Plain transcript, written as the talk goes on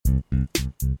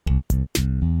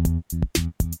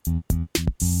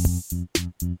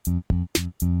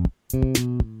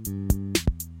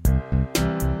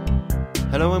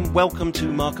Hello and welcome to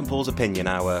Mark and Paul's Opinion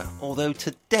Hour, although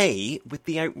today with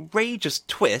the outrageous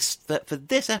twist that for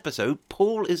this episode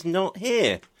Paul is not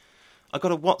here. I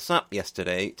got a WhatsApp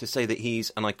yesterday to say that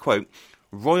he's, and I quote,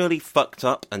 royally fucked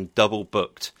up and double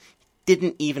booked.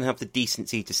 Didn't even have the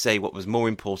decency to say what was more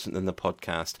important than the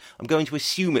podcast. I'm going to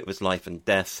assume it was life and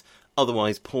death.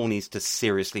 Otherwise, Paul needs to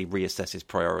seriously reassess his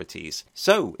priorities.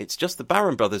 So, it's just the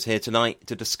Barron brothers here tonight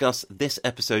to discuss this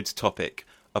episode's topic,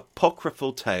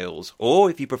 Apocryphal Tales, or,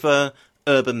 if you prefer,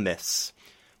 urban myths.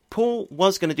 Paul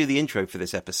was going to do the intro for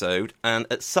this episode, and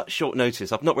at such short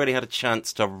notice, I've not really had a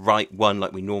chance to write one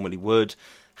like we normally would.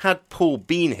 Had Paul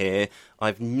been here,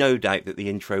 I've no doubt that the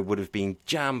intro would have been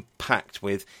jam-packed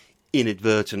with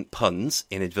inadvertent puns,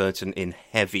 inadvertent in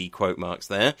heavy quote marks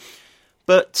there.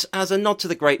 But as a nod to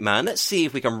the great man, let's see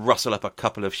if we can rustle up a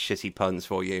couple of shitty puns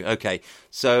for you. Okay,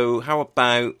 so how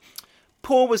about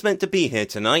Paul was meant to be here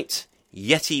tonight,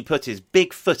 yet he put his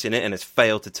big foot in it and has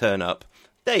failed to turn up.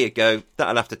 There you go,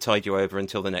 that'll have to tide you over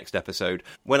until the next episode,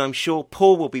 when I'm sure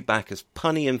Paul will be back as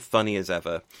punny and funny as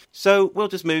ever. So we'll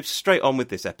just move straight on with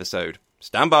this episode.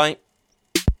 Stand by.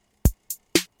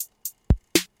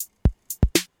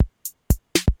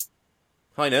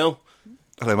 Hi Neil.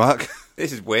 Hello Mark.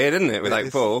 This is weird, isn't it,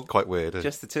 without Paul? Quite weird.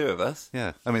 Just the two of us.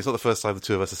 Yeah, I mean, it's not the first time the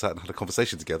two of us have sat and had a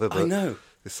conversation together, but I know.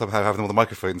 Somehow having all the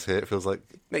microphones here, it feels like...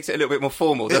 Makes it a little bit more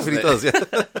formal, doesn't it? It really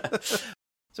does, yeah.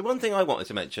 So one thing I wanted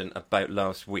to mention about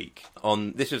last week,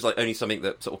 this was like only something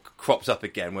that sort of crops up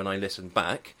again when I listened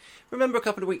back. Remember a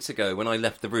couple of weeks ago when I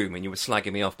left the room and you were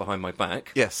slagging me off behind my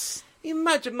back? Yes.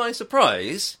 Imagine my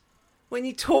surprise when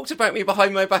you talked about me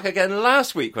behind my back again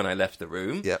last week when I left the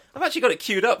room. Yeah. I've actually got it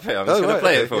queued up here. I'm just going to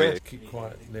play it for you. Keep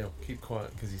quiet, Neil. Keep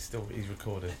quiet because he's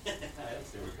recording. I am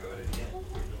still recording, yeah.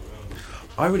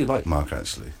 I really like Mark,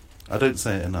 actually. I don't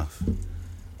say it enough.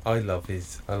 I love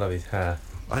his hair.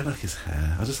 I like his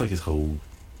hair. I just like his whole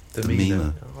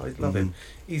demeanour. Oh, I love him.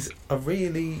 He's a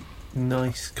really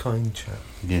nice, kind chap.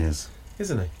 He is.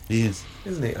 Isn't he? He is.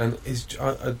 Isn't he? And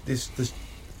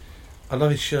I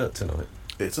love his shirt tonight.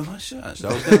 It's a nice shirt, actually.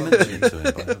 I was going to mention it to him,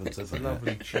 but I haven't said It's a that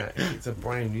lovely check. It's a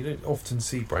brown. You don't often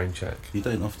see brown check. You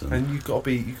don't often. And you got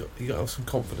to have some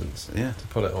confidence. Yeah. To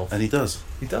pull it off. And he does.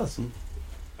 He does.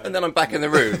 And then I'm back in the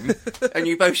room, and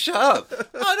you both shut up.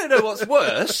 I don't know what's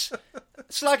worse,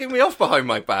 slagging me off behind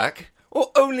my back,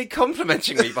 or only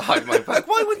complimenting me behind my back.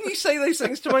 Why wouldn't you say those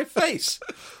things to my face?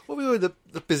 Well, we were in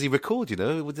the busy record, you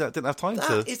know. We didn't have time to...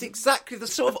 That is exactly the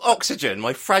sort of oxygen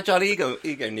my fragile ego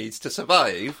needs to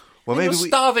survive. Well, maybe you're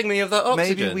starving me of that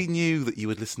oxygen. Maybe we knew that you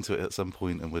would listen to it at some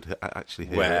point and would actually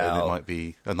hear it, and it might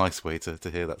be a nice way to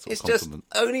hear that sort of compliment.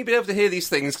 It's just only be able to hear these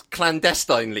things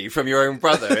clandestinely from your own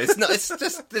brother. It's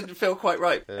just didn't feel quite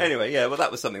right. Yeah. Anyway, well,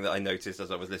 that was something that I noticed as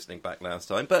I was listening back last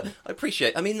time. But I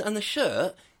appreciate. I mean, and the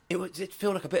shirt. It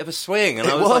felt like a bit of a swing, and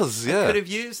I could have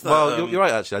used that. Well, you're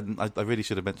right. Actually, I really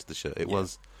should have mentioned the shirt. It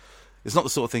was. It's not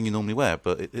the sort of thing you normally wear,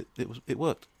 but it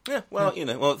worked. Yeah, well,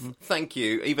 thank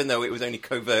you. Even though it was only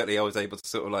covertly, I was able to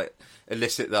sort of like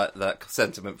elicit that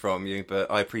sentiment from you, but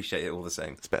I appreciate it all the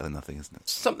same. It's better than nothing, isn't it?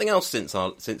 Something else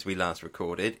since we last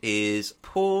recorded is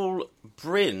Paul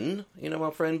Bryn. You know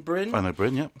our friend Bryn? I know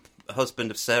Bryn, yeah.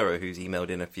 Husband of Sarah, who's emailed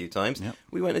in a few times. Yep.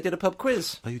 We went and did a pub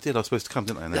quiz. Oh, you did? I was supposed to come,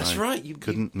 didn't I? That's right. You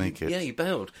couldn't make it. Yeah, you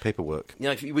bailed. Paperwork.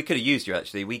 Yeah, we could have used you,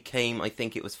 actually. We came, I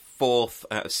think it was 4th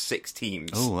out of 6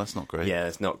 teams. Oh, that's not great. Yeah,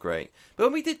 it's not great.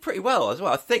 But we did pretty well as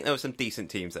well. I think there were some decent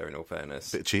teams there, in all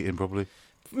fairness. Bit of cheating, probably.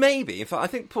 Maybe. In fact, I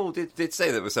think Paul did say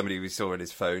there was somebody we saw on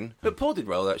his phone. But Paul did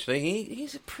well, actually.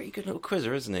 He's a pretty good little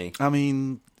quizzer, isn't he? I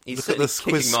mean... He's look at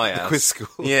the quiz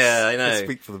scores. Yeah, I know. They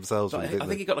speak for themselves. I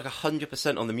think he got like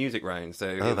 100% on the music round, so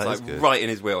it was like good. Right in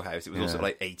his wheelhouse. It was also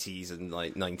like 80s and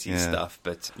like 90s stuff,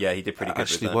 but yeah, he did pretty good with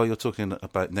that. Actually, while you're talking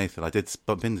about Nathan, I did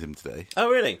bump into him today. Oh,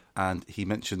 really? And he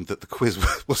mentioned that the quiz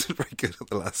wasn't very good at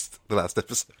the last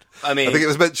episode. I mean, I think it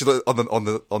was mentioned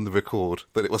on the record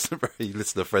that it wasn't very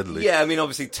listener friendly. Yeah, I mean,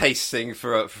 obviously tasting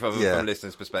from a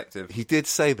listener's perspective. He did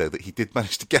say though that he did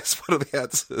manage to guess one of the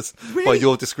answers by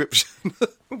your description.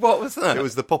 What was that? It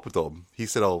was the poppadom. He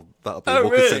said, "Oh, that'll be a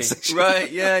walking sensation." Right?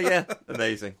 Yeah.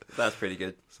 Amazing. That's pretty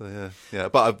good. So yeah.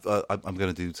 But I'm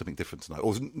going to do something different tonight,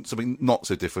 or something not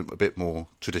so different, a bit more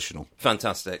traditional.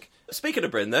 Fantastic. Speaking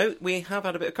of Bryn, though, we have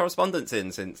had a bit of correspondence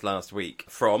in since last week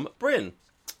from Bryn.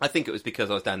 I think it was because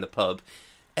I was down the pub.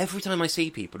 Every time I see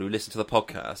people who listen to the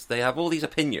podcast, they have all these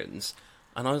opinions.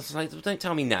 And I was like, don't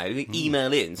tell me now.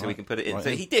 Email in so we can put it in.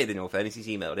 So he did, in all fairness. He's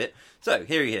emailed it. So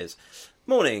here he is.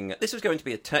 Morning. This was going to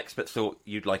be a text, but thought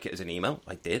you'd like it as an email.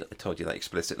 I did. I told you that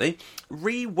explicitly.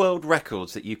 World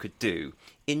records that you could do.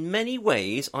 In many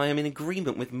ways, I am in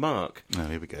agreement with Mark. Oh,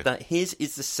 here we go. That his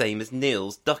is the same as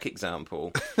Neil's duck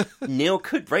example. Neil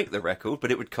could break the record,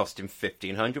 but it would cost him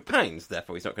 £1,500.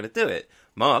 Therefore, he's not going to do it.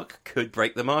 Mark could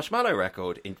break the marshmallow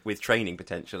record with training,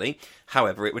 potentially.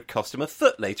 However, it would cost him a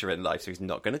foot later in life, so he's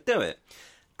not going to do it.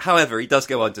 However, he does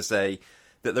go on to say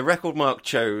that the record Mark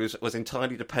chose was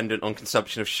entirely dependent on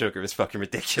consumption of sugar is fucking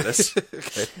ridiculous.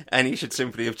 Okay. And he should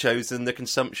simply have chosen the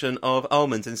consumption of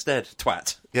almonds instead.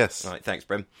 Twat. Yes. Right, thanks,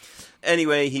 Brim.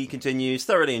 Anyway, he continues,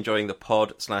 thoroughly enjoying the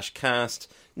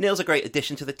pod/cast. Neil's a great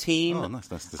addition to the team. Oh, nice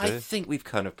to see. I think we've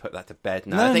kind of put that to bed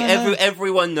now. I think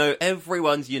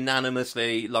everyone's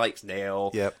unanimously likes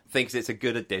Neil. Yep. Thinks it's a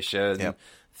good addition. Yep.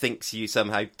 Thinks you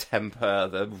somehow temper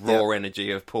the raw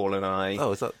energy of Paul and I.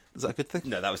 Oh, is that a good thing?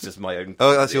 No, that was just my own.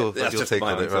 Oh, that's your just take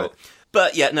my on own it, right? thought.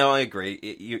 But yeah, no, I agree.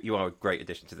 You are a great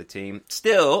addition to the team.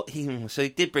 Still, he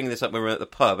did bring this up when we were at the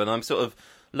pub, and I'm sort of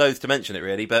loath to mention it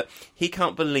really, but he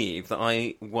can't believe that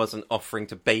I wasn't offering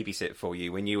to babysit for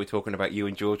you when you were talking about you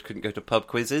and George couldn't go to pub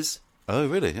quizzes. Oh,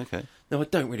 really? Okay. No, I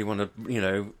don't really want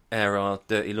to, air our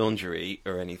dirty laundry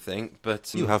or anything,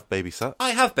 but... You have babysat.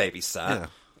 I have babysat. Yeah.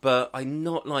 But I'm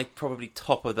not, probably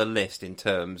top of the list in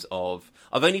terms of...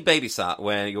 I've only babysat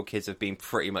where your kids have been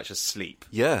pretty much asleep.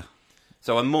 Yeah.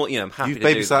 So I'm more, I'm happy You've to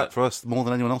do that. You've babysat for us more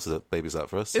than anyone else has babysat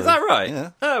for us. So. Is that right? Yeah.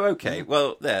 Oh, okay. Yeah.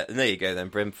 Well, there you go then,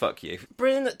 Bryn. Fuck you.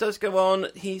 Bryn does go on.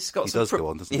 He does go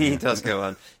on, doesn't he? He does go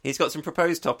on. He's got some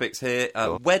proposed topics here.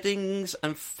 Weddings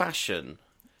and fashion.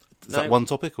 Is that one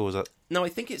topic, or is that... No, I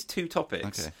think it's two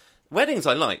topics. Okay. Weddings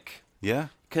I like. Yeah?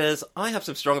 Because I have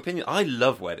some strong opinions. I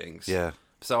love weddings. Yeah.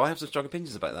 So I have some strong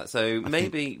opinions about that. So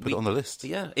maybe put it on the list.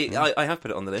 Yeah, I have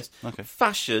put it on the list. Okay.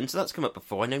 Fashion, so that's come up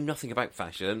before. I know nothing about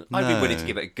fashion. I'd be willing to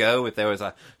give it a go if there was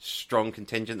a strong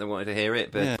contingent that wanted to hear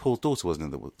it. But yeah, Paul's daughter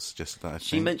wasn't it that suggested that?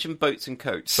 She mentioned boats and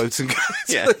coats. Boats and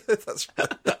coats. Yeah, that's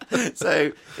right.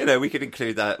 So we could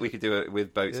include that. We could do it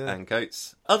with boats and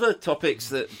coats. Other topics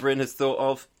that Bryn has thought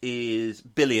of is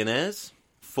billionaires.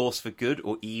 Force for good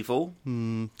or evil? I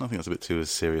think that's a bit too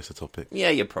serious a topic.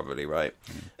 Yeah, you're probably right.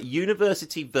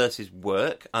 University versus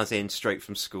work, as in straight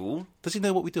from school. Does he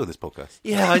know what we do on this podcast?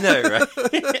 Yeah, I know, right?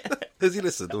 Does he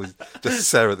listen? Or is it just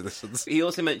Sarah that listens? He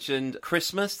also mentioned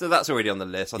Christmas, so that's already on the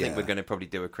list. I think we're going to probably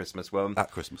do a Christmas one.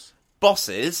 At Christmas.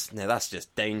 Bosses, no, that's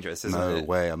just dangerous, isn't it? No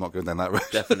way, I'm not going down that road.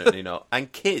 Definitely not.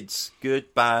 And kids,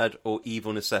 good, bad, or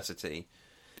evil necessity.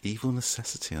 Evil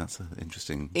necessity, that's an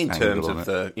interesting in terms of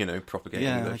the,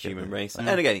 propagating the human race. And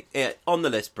again, on the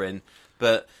list, Bryn,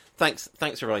 but thanks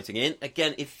for writing in.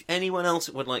 Again, if anyone else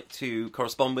would like to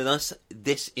correspond with us,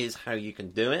 this is how you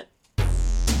can do it.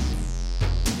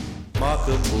 Mark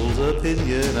and Paul's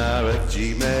opinion are at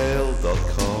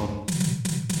gmail.com.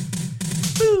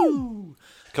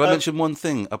 Can I mention one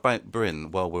thing about Bryn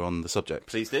while we're on the subject?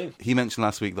 Please do. He mentioned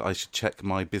last week that I should check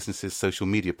my business's social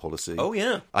media policy. Oh,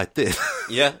 yeah. I did.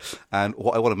 Yeah. And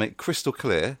what I want to make crystal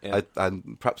clear,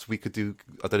 and perhaps we could do,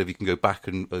 I don't know if you can go back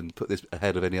and put this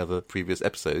ahead of any other previous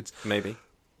episodes. Maybe.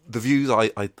 The views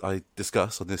I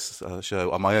discuss on this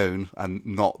show are my own and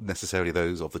not necessarily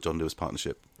those of the John Lewis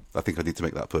Partnership. I think I need to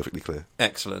make that perfectly clear.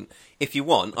 Excellent. If you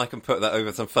want, I can put that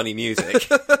over some funny music,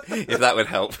 if that would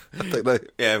help. I don't know.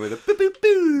 Yeah, with a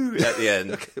boo-boo-boo at the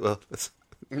end. Okay, well, that's...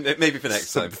 Maybe for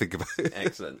next time. Something to think about.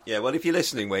 Excellent. Yeah, well, if you're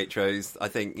listening, Waitrose, I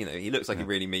think, he looks like he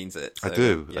really means it. So, I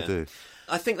do.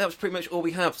 I think that was pretty much all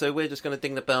we have, so we're just going to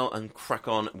ding the bell and crack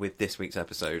on with this week's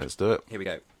episode. Let's do it. Here we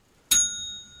go.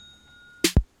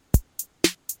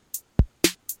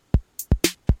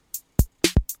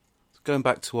 Going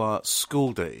back to our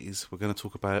school days, we're going to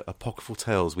talk about apocryphal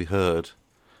tales we heard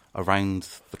around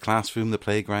the classroom, the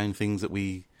playground, things that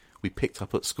we picked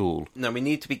up at school. No, we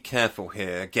need to be careful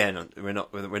here. Again, we're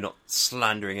not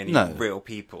slandering any real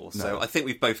people. So I think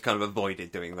we've both kind of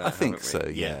avoided doing that. I think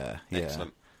so. Yeah.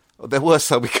 Excellent. There were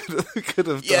some we could have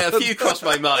done. Yeah, a few crossed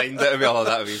my mind. That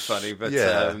would be funny. But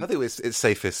I think it's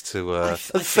safest to and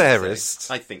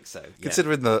fairest. I think so. Yeah.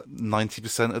 Considering that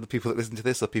 90% of the people that listen to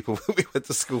this are people that we went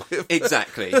to school with.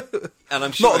 Exactly, and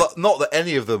I'm sure not that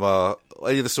any of the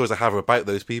stories I have are about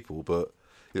those people, but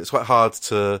it's quite hard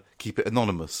to keep it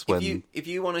anonymous. When if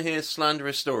you want to hear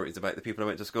slanderous stories about the people I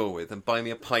went to school with, then buy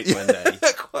me a pint one day.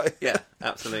 Yeah,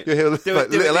 absolutely. Do it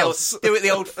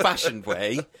the old-fashioned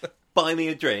way. Buy me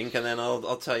a drink, and then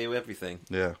I'll tell you everything.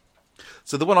 Yeah.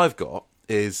 So the one I've got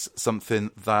is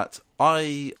something that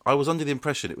I was under the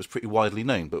impression it was pretty widely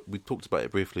known, but we talked about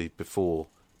it briefly before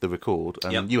the record,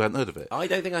 and Yep. you hadn't heard of it. I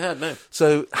don't think I had, no.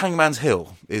 So Hangman's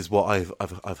Hill is what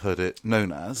I've heard it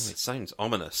known as. It sounds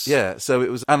ominous. Yeah, so it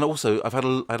was, and also I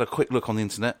had a quick look on the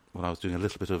internet when I was doing a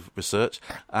little bit of research,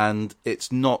 and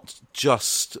it's not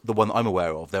just the one I'm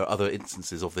aware of. There are other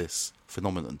instances of this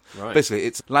phenomenon. Right. Basically,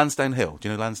 it's Lansdowne Hill. Do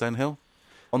you know Lansdowne Hill?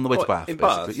 On the way to Bath, in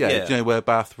basically. Bath? Yeah. Yeah. Do you know where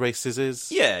Bath Races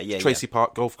is? Yeah. Tracy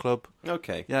Park Golf Club.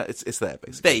 Okay. Yeah, it's there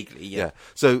basically. Vaguely, yeah.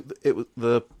 So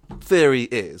the theory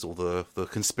is, or the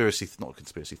conspiracy, not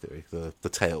conspiracy theory, the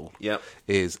tale Yep.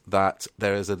 is that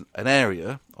there is an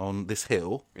area on this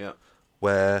hill Yeah.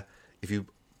 where if you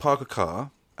park a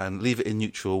car and leave it in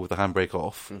neutral with the handbrake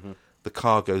off, the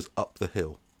car goes up the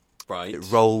hill. Right. It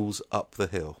rolls up the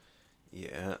hill.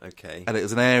 Yeah, okay. And it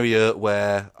is an area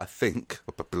where I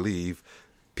believe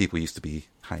people used to be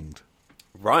hanged.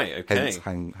 Right, okay. Hence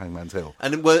Hangman's Hill.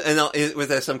 And was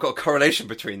there some kind of correlation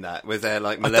between that? Was there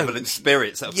like malevolent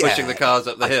spirits that are pushing the cars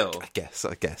up the hill? I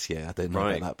guess, yeah. I don't know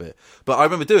Right. about that bit. But I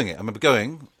remember doing it. I remember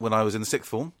going when I was in the sixth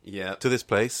form Yeah. to this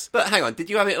place. But hang on, did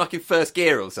you have it like in first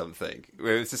gear or something?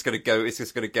 Where it's just going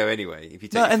to go, anyway if you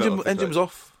take No, your foot engine off the engine was clutch?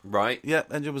 off. Right. Yeah,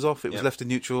 engine was off. It was Yep. left in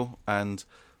neutral and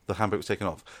the handbrake was taken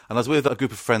off. And I was with a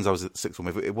group of friends I was at sixth form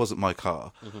with. It wasn't my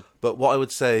car. But what I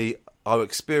would say our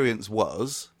experience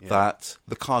was that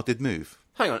the car did move.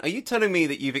 Hang on, are you telling me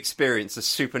that you've experienced a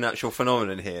supernatural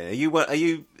phenomenon here? Are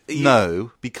you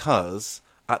No, because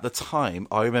at the time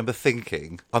I remember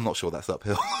thinking, I'm not sure that's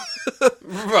uphill.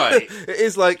 Right. It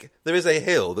is like, there is a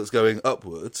hill that's going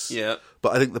upwards. Yeah.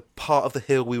 But I think the part of the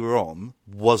hill we were on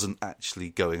wasn't actually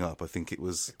going up. I think it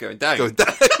was Going down. Going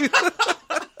down.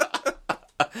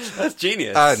 That's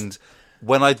genius. And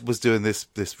when I was doing this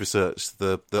research,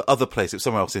 the other place, it was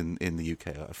somewhere else in the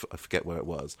UK, I forget where it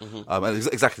was, and it was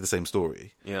exactly the same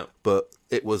story. Yeah. But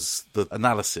it was, the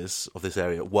analysis of this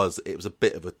area was a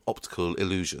bit of an optical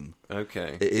illusion.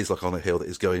 Okay. It is like on a hill that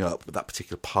is going up, but that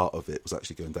particular part of it was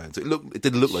actually going down. So it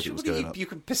didn't look like it was going up. You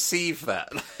can perceive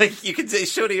that. Like you can say,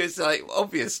 surely it's like,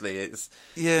 obviously it's...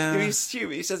 Yeah. You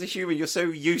as a human, you're so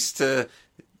used to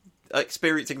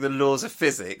experiencing the laws of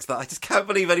physics that I just can't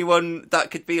believe anyone that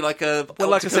could be like a Well,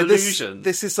 like I optical said, illusion.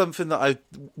 this is something that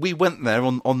we went there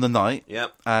on the night,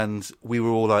 Yep. and we were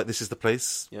all like, "This is the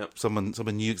place." Yep. Someone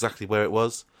knew exactly where it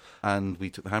was, and we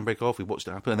took the handbrake off. We watched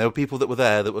it happen, and there were people that were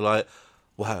there that were like,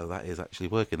 "Wow, that is actually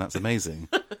working. That's amazing."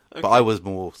 But I was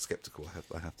more sceptical,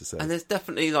 I have to say. And there's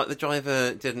definitely like the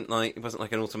driver it wasn't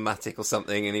like an automatic or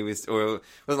something, and it wasn't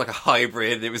like a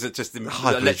hybrid. It was just an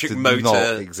Hybrids electric did motor.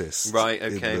 not exist, Right,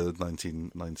 okay. in the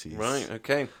 1990s. Right,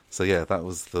 okay. So yeah, that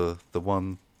was the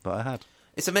one that I had.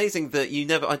 It's amazing that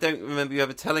I don't remember you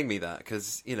ever telling me that,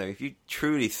 because, if you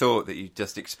truly thought that you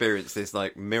just experienced this,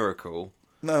 like, miracle...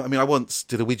 No, I mean, I once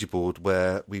did a Ouija board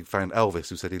where we found Elvis,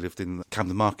 who said he lived in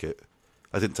Camden Market.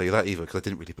 I didn't tell you that either, because I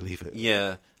didn't really believe it.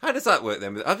 Yeah. How does that work,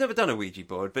 then? I've never done a Ouija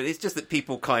board, but it's just that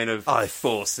people kind of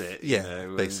force it, Yeah,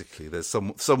 basically. There's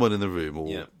someone in the room,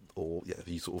 or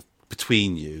you sort of,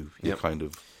 between you, you're kind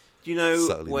of... Do you know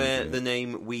subtly where moving the it.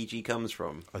 name Ouija comes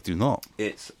from? I do not.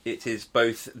 It is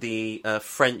both the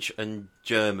French and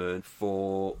German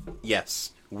for,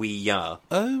 yes, we are.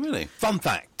 Oh, really? Fun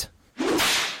fact.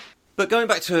 But going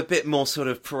back to a bit more sort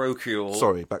of parochial...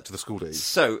 Sorry, back to the school days.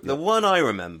 So, the one I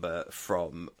remember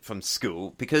from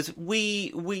school, because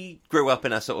we grew up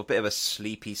in a sort of bit of a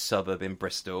sleepy suburb in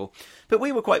Bristol, but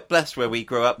we were quite blessed where we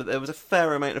grew up that there was a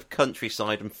fair amount of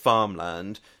countryside and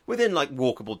farmland within, like,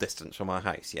 walkable distance from our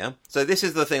house, yeah? So this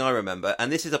is the thing I remember,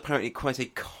 and this is apparently quite a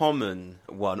common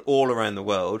one all around the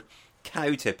world.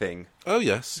 Cow tipping. Oh,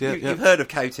 yes. Yeah, You've heard of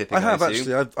cow tipping, I have,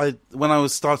 assume? actually. I when I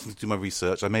was starting to do my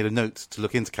research, I made a note to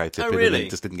look into cow tipping, really? and then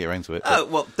just didn't get around to it. Oh,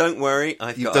 well, don't worry.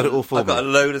 I've You've got done it all for I've got a me.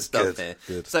 load of stuff Good, here.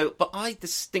 good. So, but I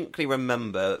distinctly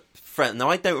remember... Now,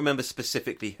 I don't remember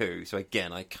specifically who, so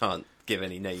again, I can't give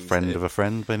any names. Friend here. of a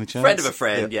friend, by any chance? Friend of a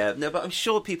friend, yeah. No, but I'm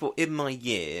sure people in my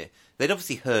year, they'd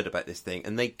obviously heard about this thing,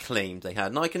 and they claimed they had.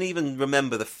 And I can even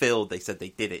remember the field they said they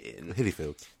did it in.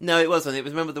 Hillyfield. No, it wasn't. It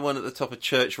was, remember the one at the top of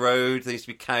Church Road? There used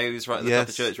to be cows right at the top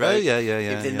of Church Road. Oh, yeah.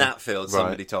 It was in that field,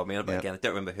 somebody Right. told me. But Yeah. again, I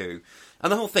don't remember who.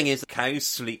 And the whole thing is, cows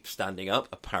sleep standing up,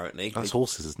 apparently. That's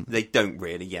horses, isn't it? They don't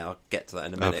really, yeah, I'll get to that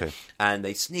in a minute. Okay. And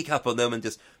they sneak up on them and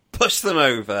just push them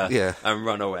over and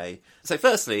run away. So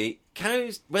firstly,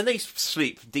 cows, when they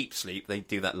sleep, deep sleep, they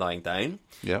do that lying down.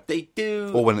 Yeah. They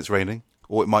do... Or when it's raining.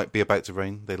 Or it might be about to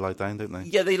rain. They lie down, don't they?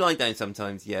 Yeah, they lie down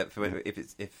sometimes, if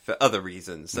for other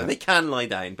reasons. So they can lie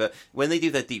down, but when they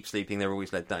do their deep sleeping, they're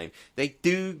always led down. They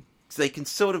can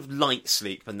sort of light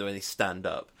sleep when they stand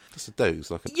up. Just a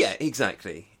doze, like a... Yeah,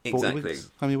 exactly. 40 winks?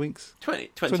 How many winks?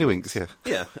 20 20 winks, yeah.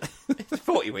 Yeah.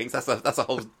 40 winks, that's a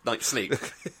whole night's sleep.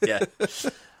 Yeah.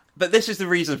 But this is the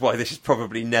reason why this has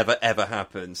probably never, ever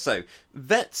happened. So,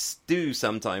 vets do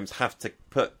sometimes have to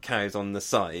put cows on the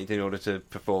side in order to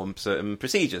perform certain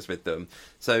procedures with them.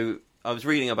 So, I was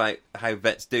reading about how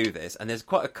vets do this, and there's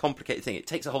quite a complicated thing. It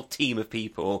takes a whole team of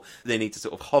people. They need to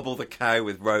sort of hobble the cow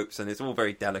with ropes, and it's all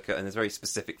very delicate, and there's a very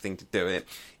specific thing to do it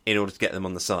in order to get them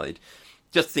on the side.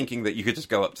 Just thinking that you could just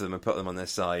go up to them and put them on their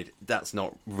side, that's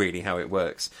not really how it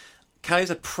works.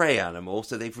 Cows are prey animals,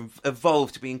 so they've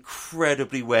evolved to be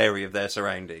incredibly wary of their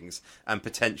surroundings and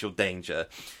potential danger.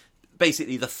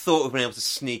 Basically, the thought of being able to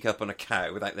sneak up on a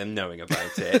cow without them knowing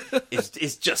about it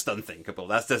is just unthinkable.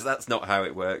 That's not how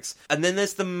it works. And then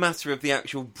there's the matter of the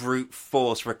actual brute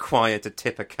force required to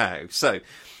tip a cow. So,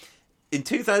 in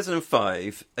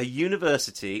 2005, a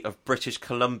University of British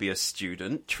Columbia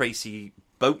student, Tracy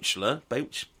Bachler,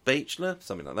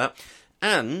 something like that,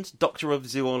 and Doctor of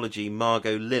Zoology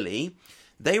Margot Lilly,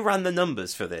 they ran the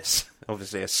numbers for this.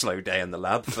 Obviously a slow day in the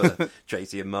lab for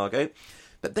Tracy and Margot.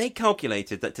 But they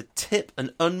calculated that to tip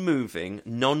an unmoving,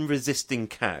 non-resisting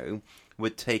cow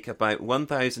would take about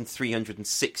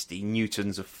 1,360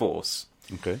 newtons of force.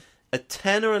 Okay. A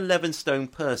 10 or 11 stone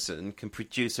person can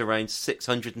produce around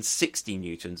 660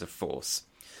 newtons of force.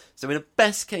 So in a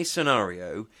best case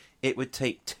scenario, it would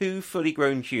take 2 fully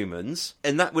grown humans,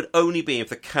 and that would only be if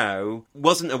the cow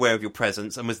wasn't aware of your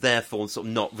presence and was therefore sort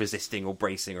of not resisting or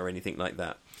bracing or anything like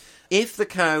that. If the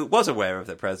cow was aware of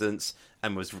their presence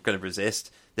and was going to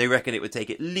resist, they reckon it would take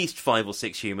at least 5 or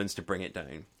 6 humans to bring it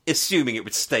down, assuming it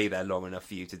would stay there long enough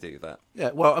for you to do that.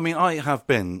 Yeah, well, I mean, I have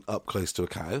been up close to a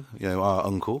cow. You know, our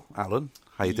uncle, Alan.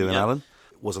 How you doing, Yep. Alan?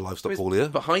 Was a livestock It was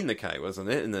haulier. behind the cow, wasn't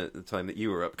it, in the time that you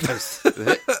were up close with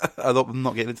it? I'm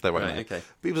not getting into that right now. Okay.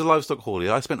 But he was a livestock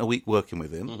haulier. I spent a week working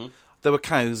with him. Mm-hmm. There were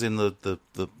cows in the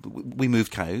we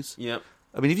moved cows. Yep.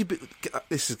 I mean,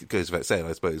 goes without saying,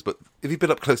 I suppose, but if you've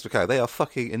been up close to a cow, they are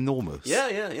fucking enormous. Yeah,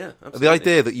 absolutely. The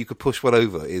idea that you could push one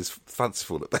over is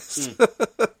fanciful at best.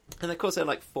 And of course they're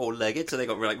like 4-legged, so they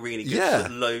got like really good Yeah.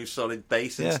 sort of low solid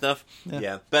base and Yeah. stuff.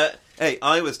 Yeah. But hey,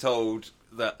 I was told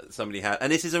that somebody had, and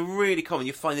this is a really common,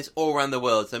 you find this all around the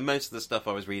world, so most of the stuff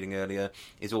I was reading earlier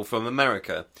is all from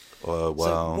America. Oh, wow.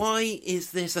 So why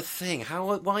is this a thing?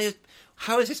 How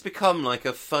has this become like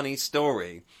a funny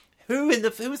story? Who was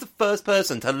the first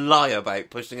person to lie about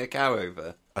pushing a cow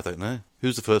over? I don't know.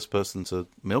 Who's the first person to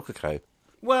milk a cow?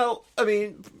 Well, I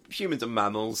mean, humans are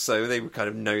mammals, so they would kind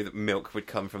of know that milk would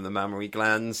come from the mammary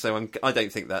glands, so I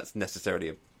don't think that's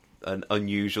necessarily an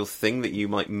unusual thing that you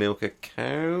might milk a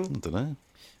cow. I don't know.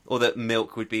 Or that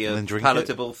milk would be a then drink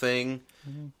palatable thing.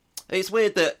 It's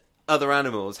weird that other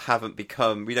animals haven't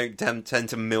become... We don't tend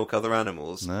to milk other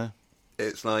animals. No.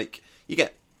 It's like, you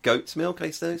get goat's milk,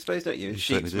 I suppose, don't you?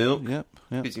 Sheep's certainly do. milk. Yep.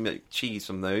 Because you make cheese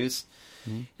from those.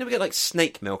 You never get like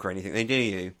snake milk or anything, do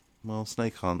you? Well,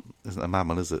 snake isn't a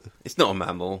mammal, is it? It's not a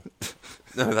mammal.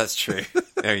 No, that's true.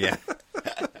 Oh, yeah.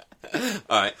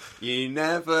 Alright, you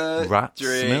never Rat's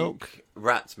drink... milk?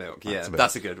 Rat's milk, yeah. Rat's milk.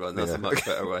 That's a good one. That's Yeah. a much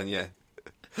better one, yeah.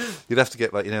 You'd have to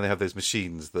get, like, you know, they have those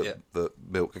machines that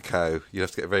milk a cow. You'd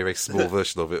have to get a very, very small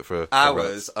version of it for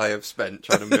Hours I have spent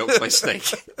trying to milk my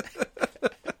snake.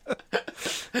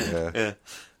 Yeah.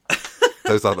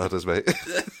 Those aren't udders, mate.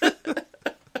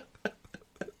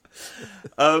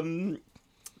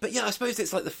 But yeah, I suppose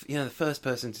it's like the first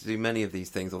person to do many of these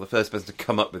things, or the first person to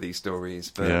come up with these stories.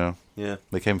 But yeah,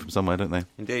 They came from somewhere, don't they?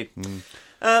 indeed.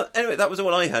 Anyway, that was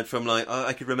all I had from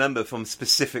I could remember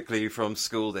specifically from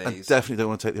school I days. definitely don't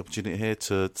want to take the opportunity here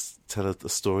to tell a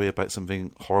story about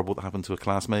something horrible that happened to a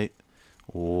classmate,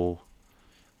 or...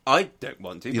 I don't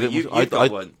want to, You but don't you've want to-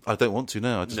 got one. I don't want to,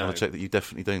 no. I just No. want to check that you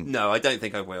definitely don't. No, I don't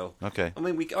think I will. Okay. I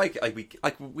mean, we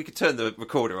could turn the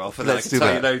recorder off and Let's then I do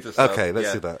can tell that. you loads of stuff. Okay,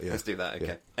 let's do that, yeah. Let's do that, okay.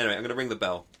 Yeah. Anyway, I'm going to ring the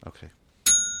bell. Okay.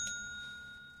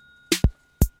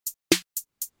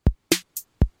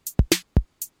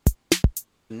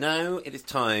 Now it is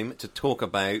time to talk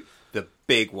about the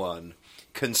big one.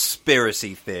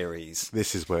 Conspiracy theories.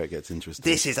 This is where it gets interesting.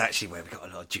 This is actually where we've got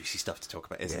a lot of juicy stuff to talk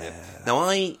about, isn't it? Yeah. Now,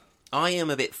 I am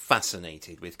a bit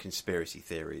fascinated with conspiracy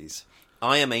theories.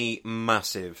 I am a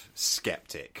massive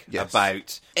skeptic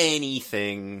about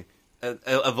anything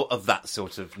of that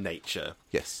sort of nature.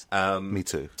 Yes. Me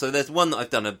too. So there's one that I've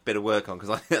done a bit of work on, because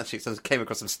I actually came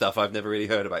across some stuff I've never really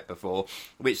heard about before,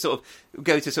 which sort of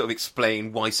go to sort of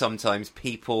explain why sometimes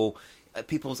people's, I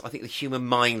think the human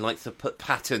mind likes to put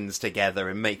patterns together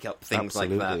and make up things like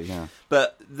that. Absolutely, yeah.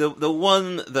 But the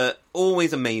one that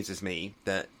always amazes me,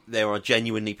 that there are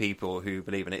genuinely people who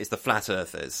believe in it, is the flat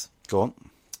earthers. Go on.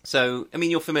 So, I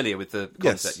mean, you're familiar with the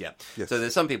concept, Yes. yeah. Yes. So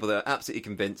there's some people that are absolutely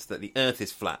convinced that the Earth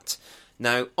is flat.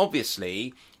 Now,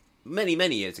 obviously, many,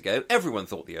 many years ago, everyone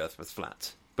thought the Earth was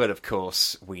flat. But of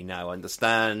course, we now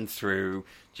understand through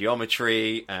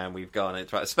geometry, and we've gone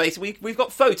into outer space. We've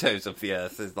got photos of the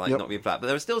Earth as not being flat, but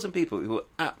there are still some people who are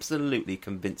absolutely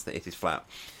convinced that it is flat.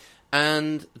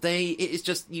 And it is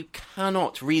just, you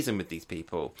cannot reason with these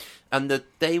people, and that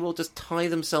they will just tie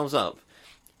themselves up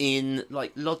in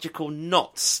like logical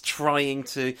knots trying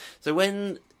to. So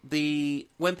when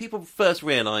people first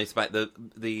realised about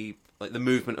the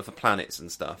movement of the planets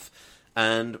and stuff.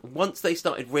 And once they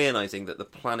started realising that the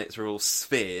planets were all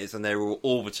spheres and they were all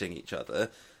orbiting each other,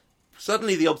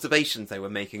 suddenly the observations they were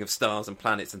making of stars and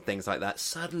planets and things like that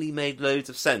suddenly made loads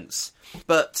of sense.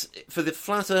 But for the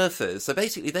flat earthers, so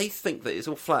basically they think that it's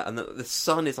all flat and that the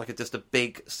sun is like just a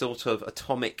big sort of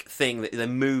atomic thing that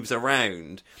then moves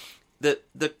around. The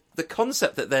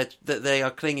concept that they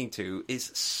are clinging to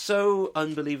is so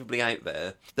unbelievably out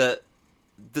there that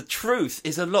the truth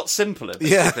is a lot simpler,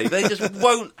 basically. They just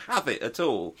won't have it at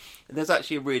all. And there's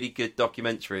actually a really good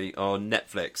documentary on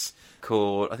Netflix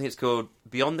called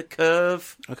Beyond the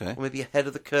Curve, or maybe Ahead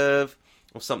of the Curve,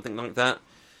 or something like that.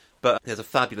 But there's a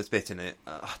fabulous bit in it.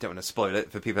 I don't want to spoil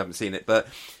it for people who haven't seen it, but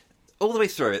all the way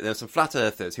through it, there are some flat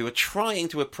earthers who are trying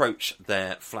to approach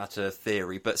their flat earth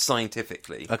theory, but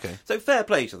scientifically. Okay. So fair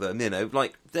play to them,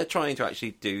 like they're trying to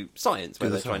actually do science, where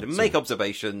they're trying to make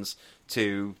observations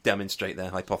to demonstrate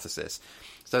their hypothesis.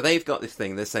 So they've got this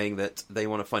thing, they're saying that they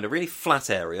want to find a really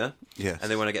flat area, and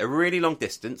they want to get a really long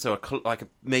distance, so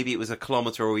maybe it was a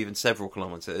kilometre or even several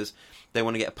kilometres. They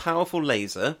want to get a powerful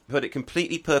laser, put it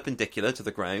completely perpendicular to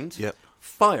the ground,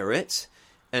 fire it,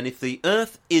 and if the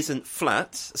Earth is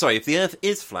flat,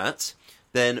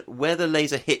 then where the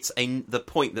laser hits the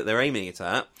point that they're aiming it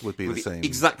at would be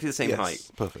exactly the same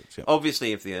height. Perfect. Yeah.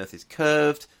 Obviously, if the Earth is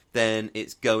curved, then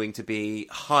it's going to be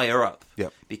higher up.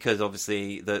 Yep. Because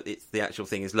obviously the actual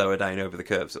thing is lower down over the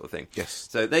curve sort of thing. Yes.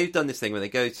 So they've done this thing where they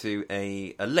go to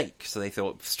a lake. So they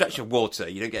thought, stretch of water,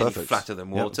 you don't get any flatter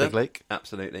than water. Big lake.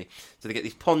 Absolutely. So they get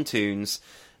these pontoons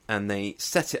and they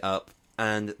set it up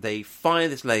and they fire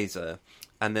this laser,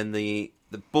 and then the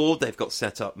board they've got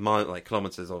set up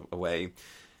kilometres away,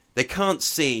 they can't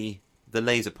see the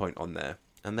laser point on there.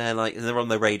 And they're on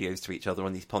their radios to each other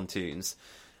on these pontoons.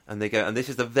 And they go, and this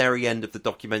is the very end of the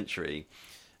documentary.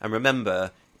 And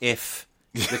remember, if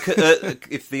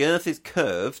the Earth is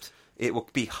curved, it will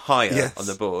be higher on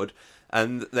the board.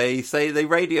 And they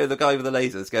radio the guy with the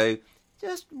lasers, go,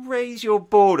 just raise your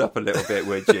board up a little bit,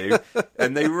 would you?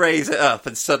 And they raise it up,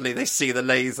 and suddenly they see the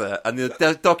laser. And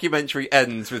the documentary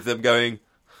ends with them going,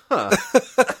 huh.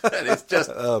 And it's just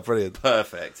brilliant.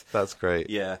 Perfect. That's great.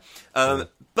 Yeah.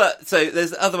 But, so,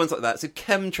 there's other ones like that. So,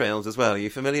 chemtrails as well. Are you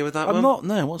familiar with that one? I'm not,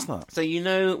 no. What's that? So, you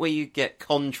know where you get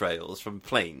contrails from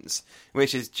planes,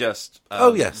 which is just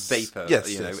vapour,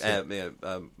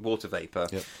 water vapour.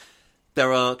 Yep.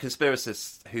 There are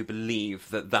conspiracists who believe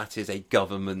that is a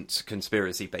government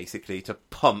conspiracy, basically, to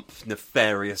pump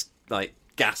nefarious,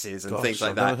 gases and things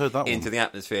like that into the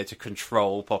atmosphere to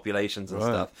control populations and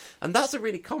stuff. And that's a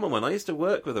really common one. I used to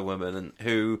work with a woman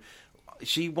who...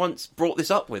 She once brought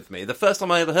this up with me. The first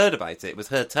time I ever heard about it was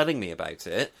her telling me about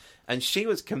it. And she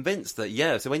was convinced that,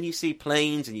 so when you see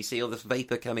planes and you see all this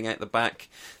vapour coming out the back,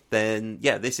 then,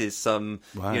 this is some,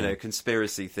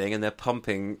 conspiracy thing, and they're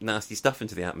pumping nasty stuff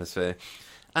into the atmosphere.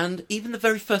 And even the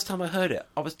very first time I heard it,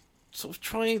 I was sort of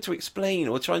trying to explain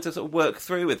or trying to sort of work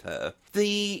through with her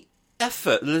the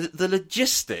effort, the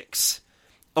logistics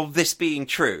of this being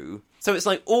true. So it's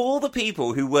like all the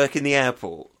people who work in the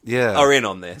airport are in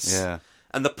on this. Yeah.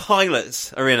 And the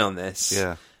pilots are in on this.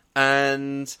 Yeah.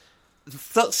 And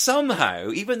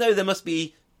somehow, even though there must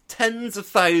be tens of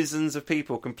thousands of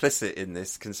people complicit in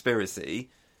this conspiracy,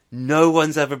 no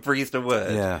one's ever breathed a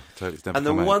word. Yeah, totally. And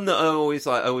the one that I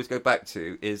always go back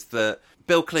to is that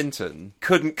Bill Clinton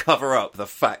couldn't cover up the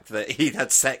fact that he'd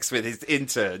had sex with his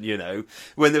intern,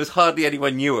 when there was hardly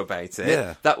anyone knew about it.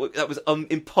 Yeah. That was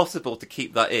impossible to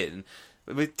keep that in.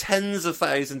 With tens of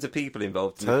thousands of people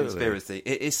involved in the conspiracy,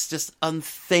 it is just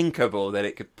unthinkable that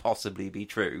it could possibly be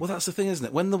true. Well, that's the thing, isn't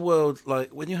it? When the world,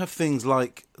 when you have things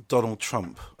like Donald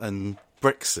Trump and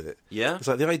Brexit, it's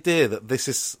like the idea that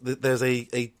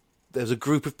there's a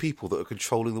group of people that are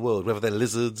controlling the world, whether they're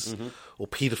lizards or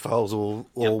paedophiles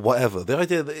or whatever. The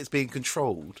idea that it's being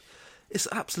controlled, it's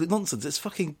absolute nonsense. It's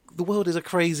the world is a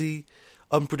crazy,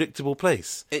 unpredictable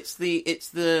place. It's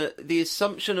the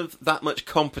assumption of that much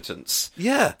competence.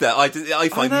 Yeah, that I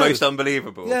find most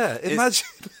unbelievable. Yeah, imagine.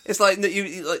 It's like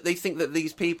they think that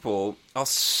these people are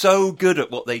so good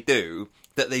at what they do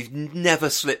that they've never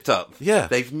slipped up. Yeah.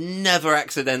 They've never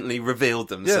accidentally revealed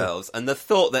themselves. Yeah. And the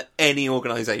thought that any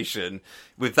organisation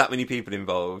with that many people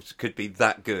involved could be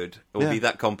that good or be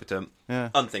that competent,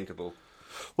 unthinkable.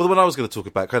 Well, the one I was going to talk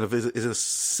about kind of is a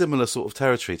similar sort of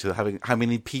territory to having how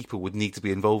many people would need to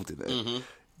be involved in it. Mm-hmm.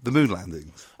 The moon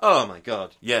landings. Oh, my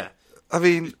God, yeah. I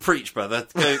mean... Preach, brother.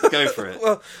 Go for it.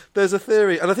 Well, there's a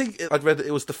theory, and I think I'd read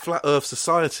it was the Flat Earth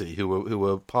Society who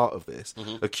were part of this,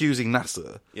 accusing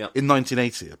NASA in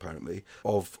 1980, apparently,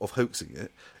 of hoaxing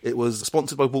it. It was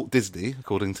sponsored by Walt Disney,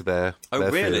 according to their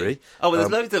really? theory. Oh, well,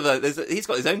 there's loads of... he's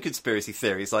got his own conspiracy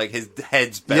theories, like his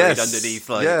head's buried underneath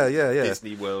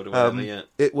Disney World or whatever,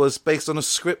 It was based on a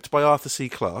script by Arthur C.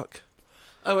 Clarke.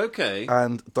 Oh, okay.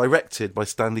 And directed by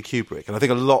Stanley Kubrick. And I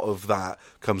think a lot of that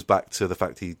comes back to the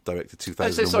fact he directed 2001.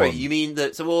 Oh, so sorry, you mean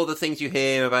that... So all the things you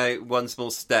hear about One Small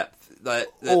Step, that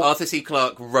Arthur C.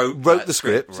 Clarke wrote the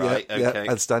script, right? Okay.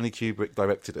 And Stanley Kubrick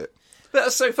directed it. But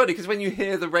that's so funny, because when you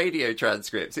hear the radio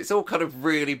transcripts, it's all kind of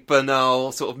really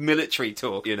banal, sort of military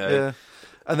talk, you know? Yeah.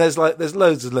 And there's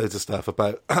loads and loads of stuff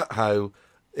about how...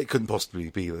 it couldn't possibly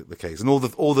be the case, and all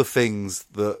the things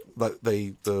that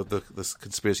the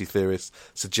conspiracy theorists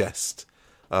suggest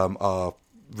are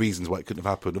reasons why it couldn't have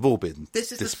happened have all been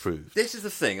disproved. This is the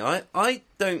thing. I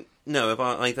don't know if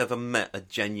I've ever met a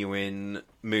genuine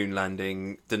moon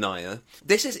landing denier.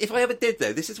 This is, if I ever did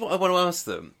though, this is what I want to ask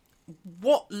them: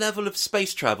 what level of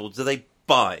space travel do they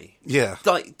buy? Yeah,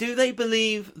 like, do they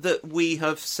believe that we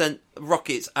have sent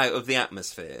rockets out of the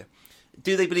atmosphere?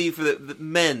 Do they believe that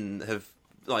men have,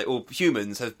 like, or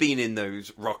humans have been in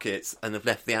those rockets and have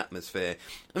left the atmosphere?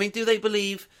 I mean, do they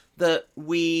believe that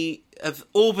we have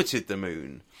orbited the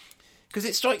moon? Because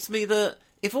it strikes me that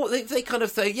if they kind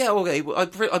of say, yeah, okay, well,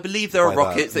 I believe there are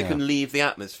rockets that can leave the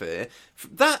atmosphere,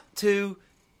 that to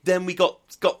then we got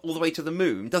all the way to the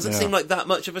moon doesn't seem like that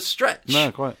much of a stretch.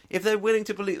 No, quite. If they're willing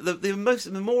to believe,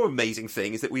 the more amazing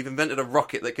thing is that we've invented a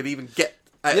rocket that could even get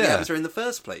out of the atmosphere in the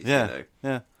first place. Yeah, you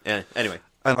know? Yeah. Anyway,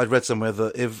 and I'd read somewhere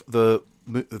that if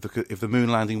the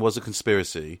moon landing was a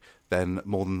conspiracy, then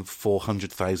more than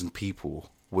 400,000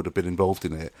 people would have been involved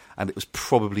in it, and it was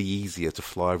probably easier to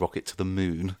fly a rocket to the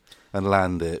moon and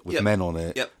land it with men on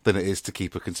it than it is to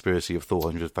keep a conspiracy of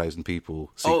 400,000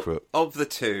 people secret. Of the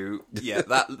two,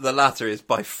 the latter is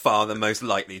by far the most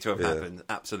likely to have happened.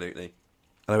 Absolutely.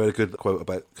 And I read a good quote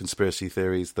about conspiracy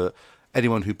theories that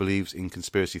anyone who believes in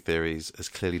conspiracy theories has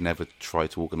clearly never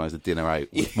tried to organise a dinner out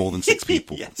with more than 6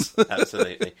 people. Yes,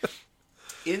 absolutely.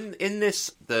 In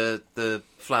this, the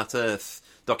Flat Earth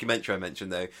documentary I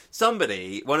mentioned, though,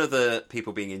 one of the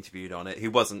people being interviewed on it, who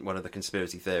wasn't one of the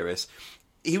conspiracy theorists,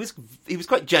 he was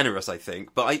quite generous, I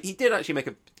think, but he did actually make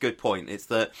a good point. It's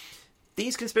that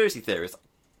these conspiracy theorists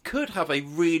could have a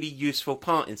really useful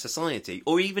part in society,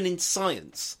 or even in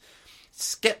science.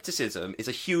 Skepticism is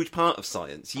a huge part of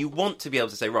science. You want to be able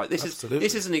to say, right, this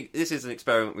is an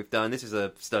experiment we've done, this is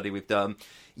a study we've done.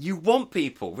 You want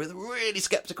people with really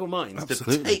sceptical minds to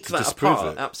take that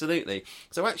apart. Absolutely.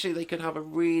 So actually they could have a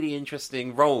really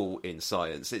interesting role in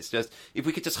science. It's just, if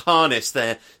we could just harness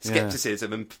their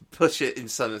scepticism and push it in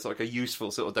some like a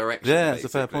useful sort of direction. Yeah, it's a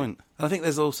fair point. And I think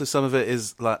there's also some of it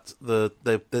is like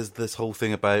there's this whole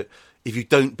thing about, if you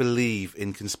don't believe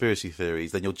in conspiracy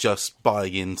theories, then you're just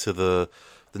buying into the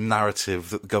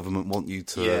narrative that the government want you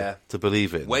to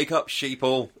believe in. Wake up,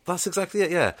 sheeple. That's exactly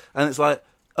it, yeah. And it's like,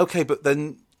 okay, but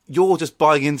then you're just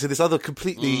buying into this other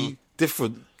completely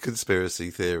different conspiracy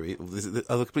theory, or this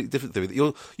other completely different theory. That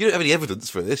you don't have any evidence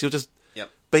for this. You're just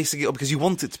basing it on because you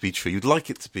want it to be true. You'd like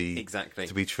it to be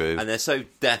to be true. And they're so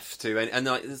deaf to, and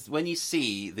like, when you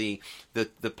see the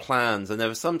plans, and there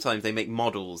are sometimes they make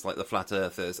models like the flat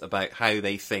earthers about how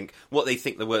they think, what they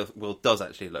think the world does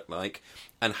actually look like,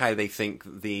 and how they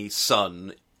think the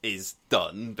sun is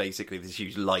done, basically this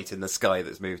huge light in the sky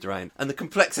that's moved around, and the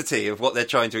complexity of what they're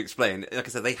trying to explain. Like I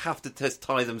said, they have to just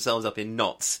tie themselves up in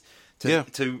knots to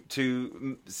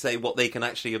say what they can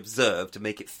actually observe to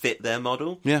make it fit their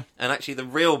model. Yeah. And actually the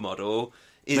real model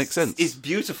is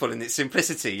beautiful in its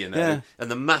simplicity, you know, and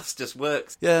the maths just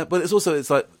works. Yeah, but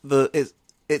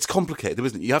it's complicated,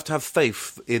 isn't it? You have to have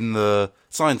faith in the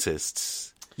scientists.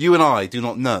 You and I do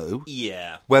not know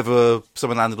whether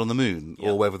someone landed on the moon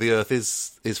or whether the Earth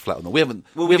is flat or not. We haven't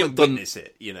witness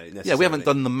it, you know, necessarily. Yeah, we haven't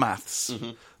done the maths,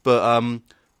 but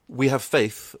we have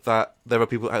faith that there are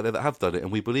people out there that have done it,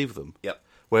 and we believe them. Yep.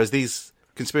 Whereas these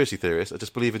conspiracy theorists are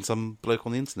just believing some bloke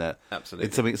on the internet. Absolutely.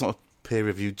 It's something. It's not a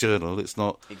peer-reviewed journal. It's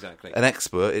not an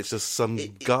expert. It's just some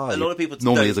guy. A lot of people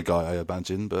normally is a guy, I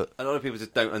imagine, but a lot of people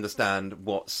just don't understand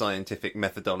what scientific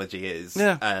methodology is.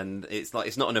 Yeah. And it's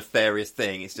not a nefarious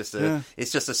thing. It's just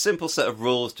a simple set of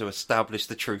rules to establish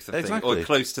the truth of things, or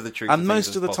close to the truth. And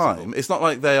most of the time, it's not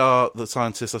like the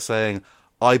scientists are saying,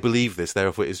 "I believe this,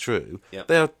 therefore it is true." Yep.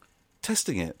 They are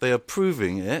testing it. They are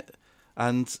proving it.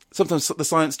 And sometimes the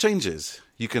science changes.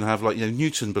 You can have, like,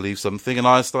 Newton believes something and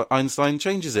Einstein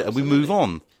changes it, and we move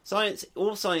on.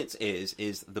 All science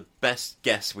is the best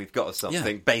guess we've got of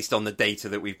something based on the data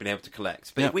that we've been able to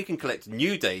collect. But if we can collect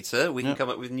new data, we can come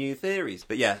up with new theories.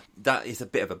 But yeah, that is a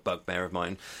bit of a bugbear of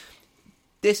mine.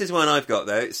 This is one I've got,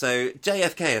 though. So,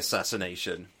 JFK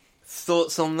assassination.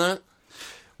 Thoughts on that?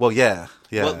 Well, yeah.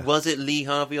 Was it Lee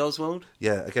Harvey Oswald?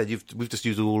 Yeah, again, we've just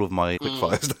used all of my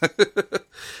quickfires now.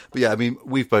 But yeah, I mean,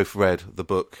 we've both read the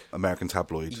book American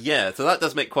Tabloid. Yeah, so that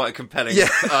does make quite a compelling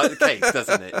case,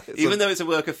 doesn't it? Even though it's a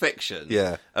work of fiction.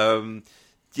 Yeah.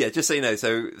 Just so you know,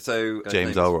 so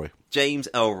James Ellroy. James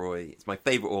Ellroy is my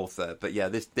favourite author, but yeah,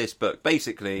 this book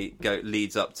basically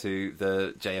leads up to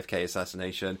the JFK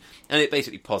assassination, and it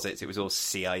basically posits it was all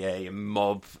CIA and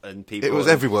mob and people. It was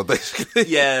everyone, basically.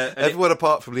 Yeah. Everyone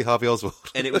apart from Lee Harvey Oswald.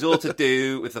 And it was all to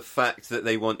do with the fact that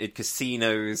they wanted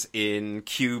casinos in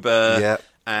Cuba. Yeah.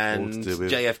 And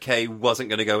JFK wasn't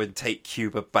going to go and take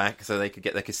Cuba back so they could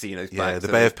get their casinos back. Yeah, the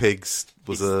Bay of Pigs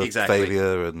was a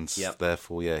failure, and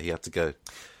therefore, he had to go.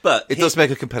 But it does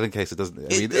make a compelling case, doesn't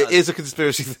it? I mean, it is a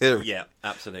conspiracy theory. Yeah,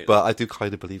 absolutely. But I do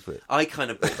kind of believe it. I kind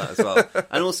of bought that as well.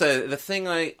 And also, the thing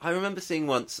I remember seeing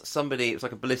once, somebody, it was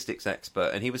like a ballistics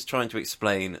expert, and he was trying to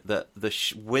explain that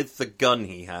with the gun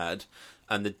he had,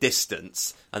 and the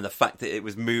distance, and the fact that it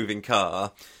was moving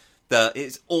car, that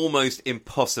it's almost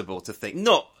impossible to think,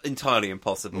 not entirely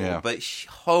impossible, but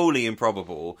wholly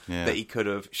improbable that he could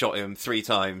have shot him 3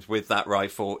 times with that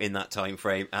rifle in that time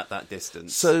frame at that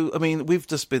distance. So, I mean, we've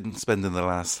just been spending the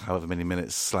last however many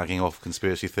minutes slagging off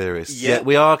conspiracy theorists. Yeah,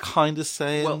 we are kind of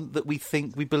saying that we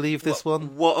think we believe this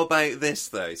one. What about this,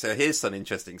 though? So here's some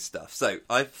interesting stuff. So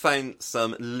I've found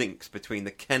some links between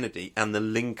the Kennedy and the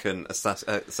Lincoln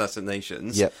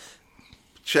assassinations. Yep.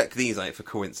 Check these out for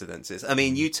coincidences. I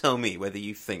mean, you tell me whether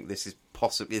you think this is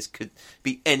possible. This could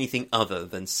be anything other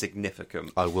than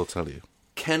significant. I will tell you.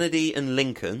 Kennedy and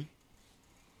Lincoln,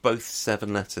 both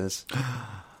 7 letters.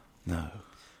 No.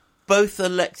 Both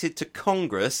elected to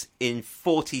Congress in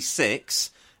 46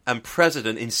 and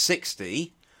president in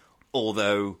 60,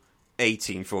 although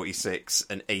 1846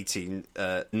 and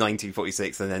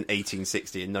 1946 and then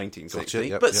 1860 and 1960.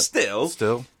 Gotcha, but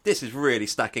still, this is really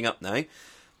stacking up now.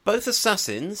 Both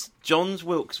assassins, John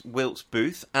Wilkes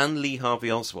Booth and Lee Harvey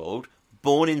Oswald,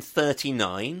 born in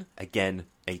 39, again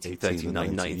 1839,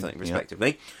 1939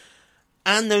 respectively,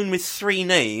 and known with 3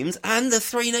 names, and the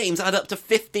 3 names add up to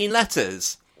 15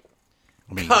 letters.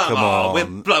 I mean, come on,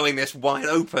 we're blowing this wide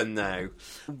open now.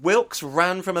 Wilkes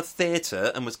ran from a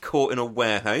theatre and was caught in a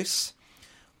warehouse.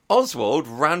 Oswald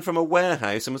ran from a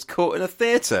warehouse and was caught in a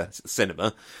theatre,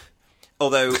 cinema.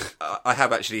 Although, I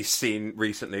have actually seen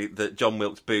recently that John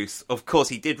Wilkes Booth, of course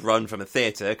he did run from a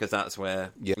theatre, because that's where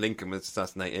Lincoln was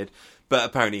assassinated, but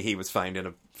apparently he was found in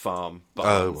a farm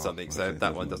or something, so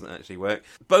that one doesn't actually work.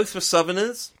 Both were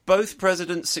Southerners. Both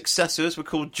presidents' successors were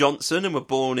called Johnson and were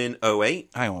born in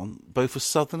 08. Hang on, both were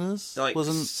Southerners?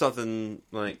 Wasn't Southern,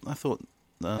 I thought...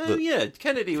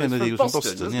 Kennedy was from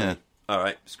Boston, yeah.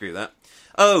 Alright, screw that.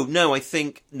 Oh, no, I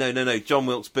think... No. John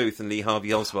Wilkes Booth and Lee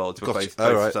Harvey Oswald were both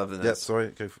Southerners. Yeah,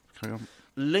 sorry, carry on.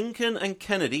 Lincoln and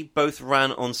Kennedy both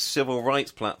ran on civil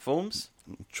rights platforms.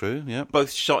 True, yeah.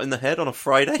 Both shot in the head on a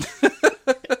Friday.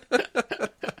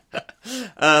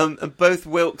 And both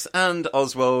Wilkes and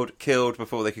Oswald killed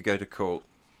before they could go to court.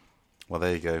 Well,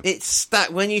 there you go. It's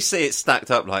stacked. When you see it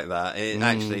stacked up like that, it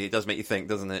does make you think,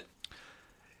 doesn't it?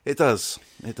 It does.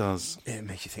 It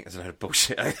makes you think there's a load of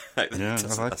bullshit.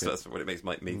 That's what it makes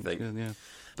me think. Good, yeah.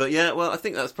 But yeah, well, I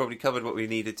think that's probably covered what we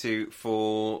needed to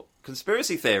for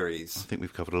conspiracy theories. I think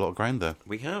we've covered a lot of ground there.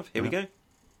 We have. Here we go.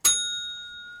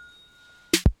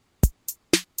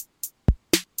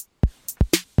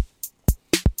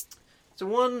 So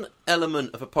one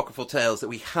element of Apocryphal Tales that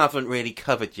we haven't really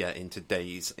covered yet in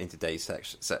today's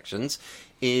sections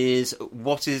is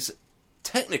what is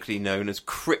technically known as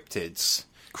cryptids.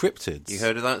 Cryptids? You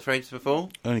heard of that phrase before?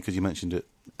 Only because you mentioned it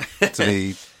to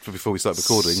me before we started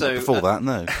recording. So, before that,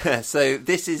 no. So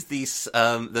this is the sort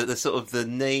of the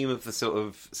name of the sort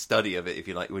of study of it, if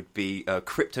you like, would be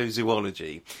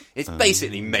cryptozoology. It's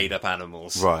basically made up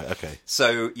animals. Right, okay.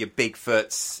 So your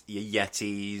Bigfoots, your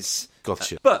Yetis.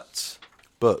 Gotcha. But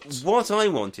what I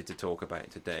wanted to talk about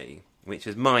today, which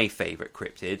is my favourite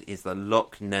cryptid, is the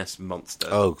Loch Ness Monster.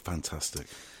 Oh, fantastic.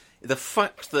 The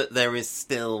fact that there is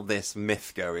still this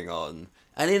myth going on,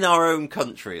 and in our own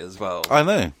country as well, I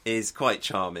know, is quite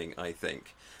charming, I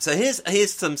think. So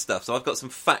here's some stuff. So I've got some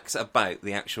facts about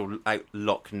the actual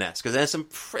Loch Ness, because there's some.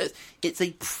 It's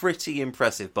a pretty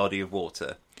impressive body of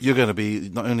water. You're going to be,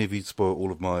 not only have you spoiled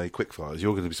all of my quickfires,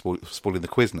 you're going to be spoiling the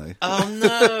quiz now. Oh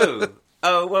no!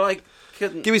 Oh well, I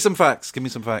couldn't... Give me some facts.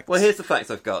 Well, here's the facts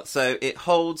I've got. So it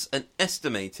holds an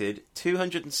estimated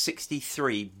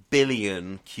 263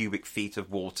 billion cubic feet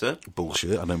of water.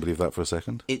 Bullshit. I don't believe that for a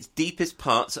second. Its deepest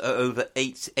parts are over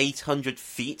 800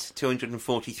 feet,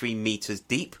 243 metres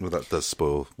deep. Well, that does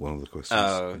spoil one of the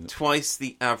questions. Twice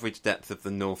the average depth of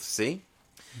the North Sea.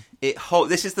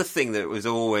 This is the thing that was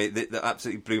always that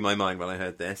absolutely blew my mind when I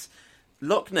heard this.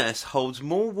 Loch Ness holds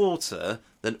more water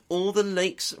than all the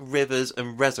lakes, rivers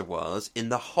and reservoirs in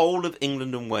the whole of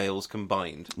England and Wales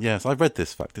combined. Yes, I've read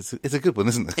this fact. It's a good one,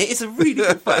 isn't it? It is a really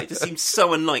good fact. It just seems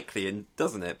so unlikely,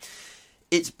 doesn't it?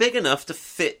 It's big enough to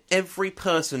fit every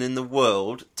person in the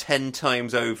world 10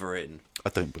 times over in. I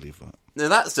don't believe that. Now,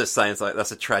 that just sounds like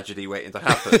that's a tragedy waiting to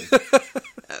happen.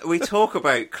 We talk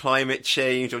about climate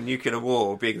change or nuclear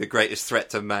war being the greatest threat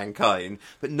to mankind,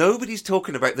 but nobody's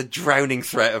talking about the drowning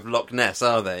threat of Loch Ness,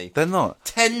 are they? They're not.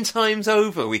 10 times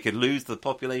over we could lose the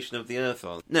population of the Earth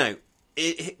on. Now,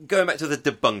 going back to the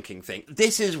debunking thing,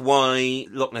 this is why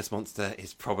Loch Ness Monster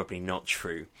is probably not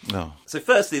true. No. So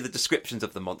firstly, the descriptions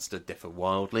of the monster differ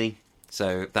wildly.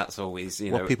 So that's always,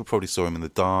 Well, people probably saw him in the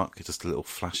dark, just a little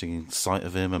flashing sight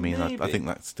of him. I mean, I think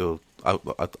that's still...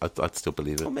 I'd still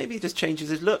believe it. Or maybe he just changes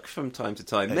his look from time to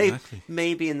time. Exactly.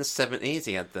 Maybe in the 70s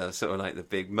he had the sort of like the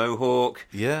big mohawk.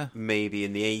 Yeah. Maybe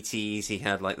in the 80s he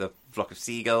had like the flock of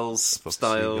seagulls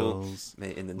style.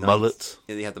 In the mullet.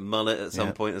 He had the mullet at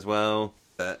some point as well.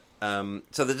 But,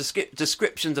 so the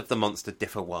descriptions of the monster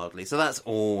differ wildly. So that's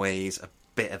always a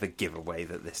bit of a giveaway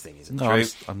that this thing isn't true.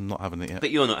 I'm not having it yet.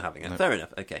 But you're not having it. No. Fair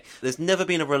enough. Okay. There's never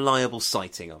been a reliable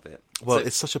sighting of it. Well,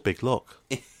 it's such a big loch.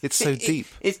 It's so deep.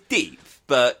 It's deep,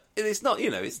 but it's not,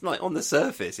 it's like on the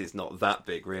surface, it's not that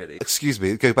big, really. Excuse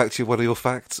me, go back to one of your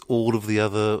facts. All of the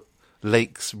other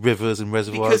lakes, rivers and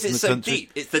reservoirs in the country. Because it's so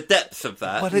deep. It's the depth of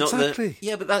that. Well, exactly.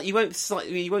 But that you won't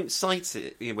sight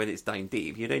it when it's down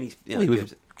deep. You'd only... You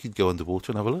could go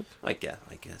underwater and have a look. I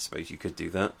suppose you could do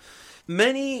that.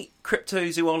 Many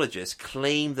cryptozoologists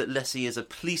claim that Lessie is a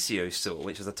plesiosaur,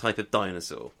 which is a type of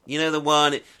dinosaur. You know the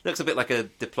one, it looks a bit like a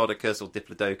Diplodocus or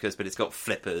Diplodocus, but it's got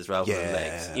flippers rather than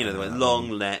legs. You know the one,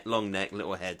 long neck,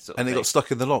 little head sort of thing. It got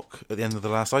stuck in the loch at the end of the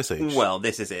last ice age. Well,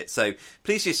 this is it. So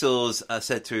plesiosaurs are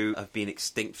said to have been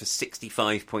extinct for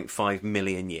 65.5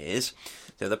 million years.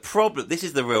 So this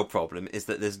is the real problem, is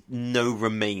that there's no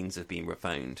remains have been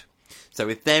found. So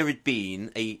if there had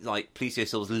been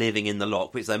plesiosaurs living in the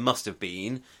loch, which there must have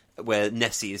been, where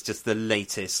Nessie is just the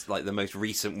latest, like the most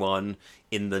recent one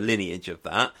in the lineage of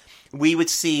that, we would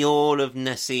see all of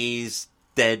Nessie's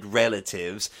dead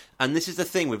relatives. And this is the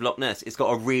thing with Loch Ness, it's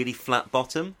got a really flat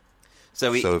bottom.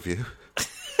 So have you.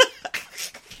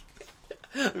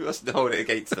 We mustn't hold it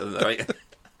against them, right?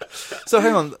 So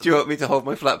hang on. Do you want me to hold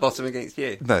my flat bottom against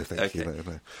you? No, thank you.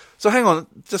 No. So hang on,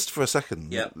 just for a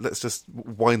second. Yeah. Let's just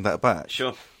wind that back.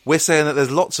 Sure. We're saying that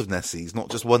there's lots of Nessies, not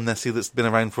just one Nessie that's been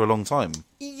around for a long time.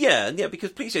 Yeah,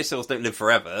 because plesiosaurs don't live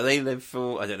forever. They live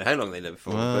for, I don't know how long they live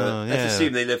for, but let's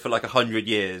assume they live for like 100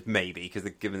 years, maybe, because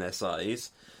they're given their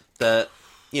size. That,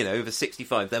 over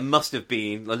 65, there must have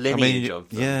been a lineage of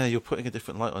them. Yeah, you're putting a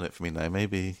different light on it for me now.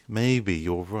 Maybe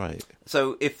you're right.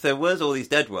 So if there was all these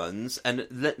dead ones, and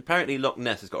apparently Loch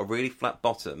Ness has got a really flat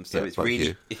bottom, so it's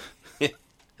really...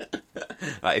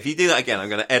 Right, if you do that again, I'm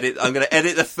going to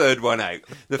edit the third one out.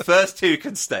 The first two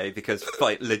can stay because,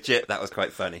 legit, that was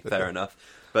quite funny. Fair enough.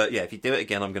 But yeah, if you do it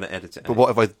again, I'm going to edit it out. But what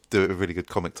if I do it with really good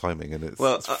comic timing and it's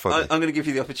funny? I'm going to give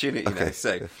you the opportunity now.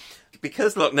 So,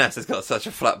 because Loch Ness has got such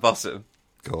a flat bottom...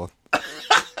 Go on.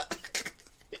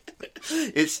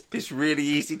 It's really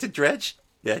easy to dredge.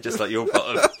 Yeah, just like your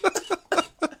bottom.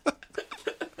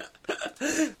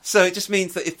 So it just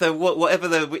means that if there whatever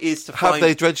there is to find... Have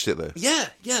they dredged it, though? Yeah,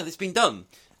 it's been done.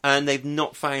 And they've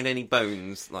not found any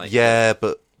bones. Yeah,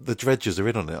 but the dredgers are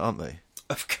in on it, aren't they?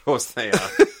 Of course they are.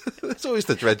 It's always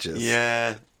the dredgers.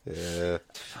 Yeah.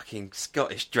 Fucking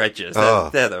Scottish dredgers.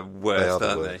 They're the worst,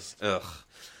 aren't they?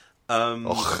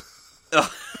 Ugh.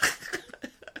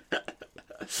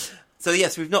 So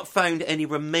yes, we've not found any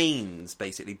remains,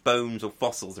 basically, bones or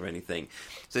fossils or anything.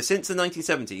 So since the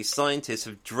 1970s, scientists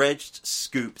have dredged,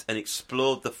 scooped and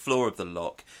explored the floor of the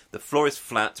loch. The floor is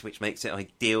flat, which makes it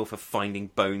ideal for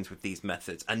finding bones with these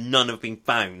methods, and none have been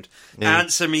found. Yeah.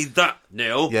 Answer me that,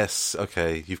 Neil. Yes,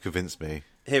 okay, you've convinced me.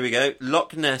 Here we go.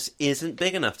 Loch Ness isn't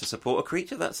big enough to support a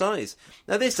creature that size.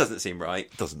 Now, this doesn't seem right.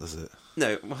 Doesn't, does it?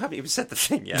 No, I haven't even said the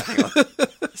thing yet. Hang on.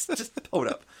 Just hold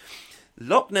up.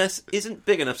 Loch Ness isn't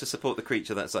big enough to support the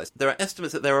creature that size. There are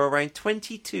estimates that there are around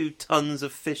 22 tons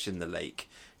of fish in the lake.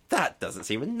 That doesn't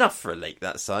seem enough for a lake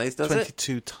that size, does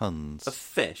 22 tons. Of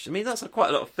fish. I mean, that's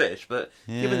quite a lot of fish, but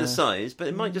given the size, but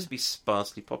it might just be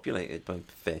sparsely populated by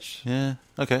fish. Yeah,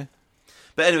 okay.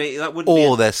 But anyway, that wouldn't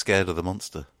Or they're scared of the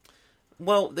monster.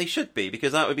 Well, they should be,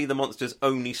 because that would be the monster's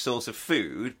only source of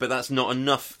food, but that's not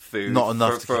enough food. Not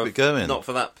enough to keep it going. Not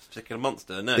for that particular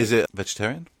monster, no. Is it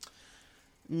vegetarian?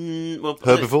 Well,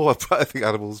 Herbivore? I think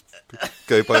animals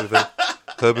go by the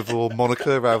herbivore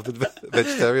moniker rather than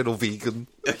vegetarian or vegan.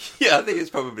 Yeah, I think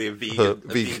it's probably a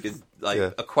vegan,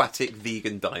 aquatic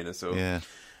vegan dinosaur. Yeah.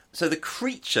 So the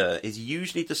creature is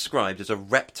usually described as a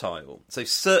reptile. So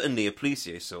certainly a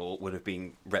plesiosaur would have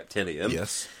been reptilian.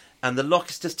 Yes. And the loch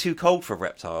is just too cold for a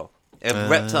reptile.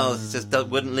 Reptiles just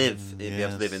wouldn't live if you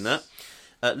have to live in that.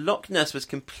 Loch Ness was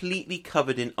completely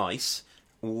covered in ice,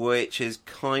 which is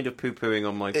kind of poo-pooing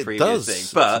on my previous thing.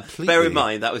 But completely. Bear in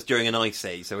mind, that was during an ice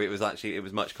age, so it was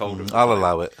much colder. I'll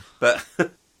allow it. But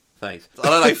thanks. I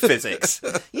don't know physics.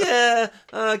 Yeah,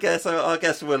 I guess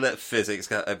we'll let physics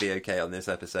be okay on this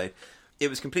episode. It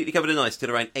was completely covered in ice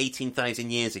till around 18,000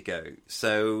 years ago.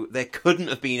 So there couldn't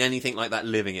have been anything like that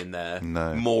living in there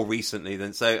more recently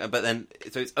than so. But then,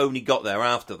 so it's only got there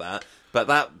after that. But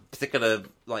that particular,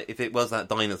 if it was that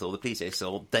dinosaur, the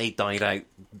plesiosaur, they died out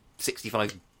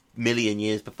 65 million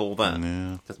years before that. Yeah,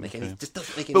 just doesn't make any sense.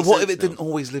 But what if it didn't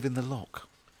always live in the loch?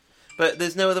 But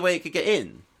there's no other way it could get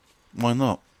in. Why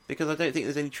not? Because I don't think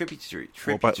there's any tributary.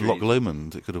 What about Loch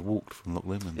Lomond? It could have walked from Loch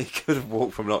Lomond. It could have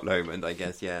walked from Loch Lomond, I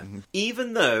guess, yeah.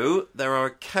 Even though there are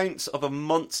accounts of a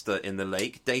monster in the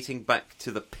lake dating back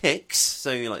to the Picts,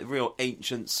 so real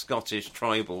ancient Scottish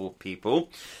tribal people,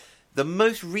 the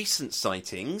most recent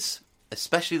sightings,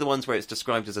 especially the ones where it's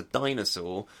described as a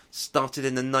dinosaur, started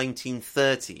in the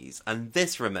 1930s. And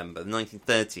this, remember, the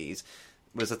 1930s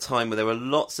was a time where there were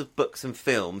lots of books and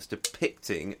films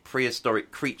depicting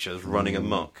prehistoric creatures running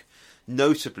amok.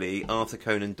 Notably, Arthur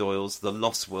Conan Doyle's The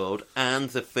Lost World and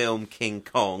the film King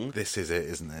Kong. This is it,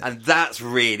 isn't it? And that's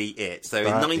really it. So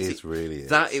is really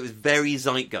it. It was very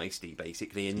zeitgeisty,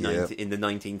 basically, in the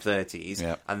 1930s.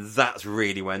 Yep. And that's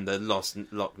really when the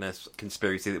Loch Ness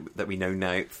conspiracy that we know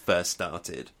now first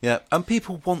started. Yeah, and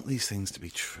people want these things to be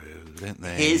true, don't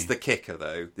they? Here's the kicker,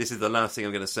 though. This is the last thing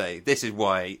I'm going to say. This is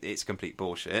why it's complete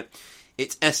bullshit.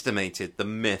 It's estimated the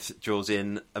myth draws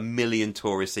in 1 million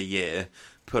tourists a year,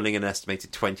 pulling an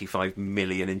estimated 25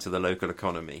 million into the local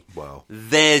economy. Wow.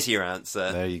 There's your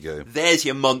answer. There you go. There's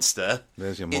your monster.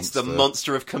 It's the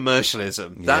monster of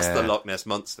commercialism. Yeah. That's the Loch Ness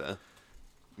monster.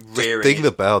 Just ding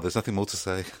the bell. There's nothing more to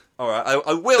say. All right,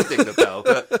 I will ding the bell,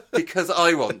 but because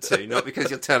I want to, not because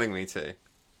you're telling me to.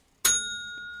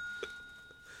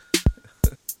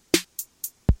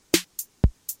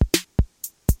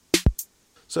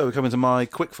 So we're coming to my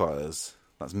quickfires.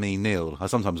 That's me, Neil. I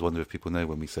sometimes wonder if people know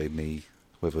when we say me,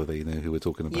 whether they know who we're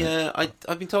talking about. Yeah,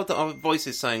 I've been told that our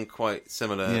voices sound quite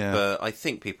similar, but I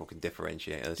think people can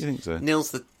differentiate us. You think so?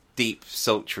 Neil's the deep,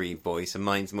 sultry voice, and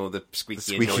mine's more the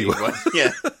squeaky annoying one.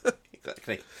 Yeah,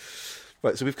 exactly.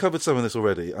 Right, so we've covered some of this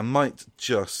already. I might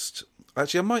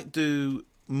do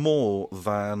more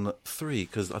than 3,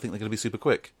 because I think they're going to be super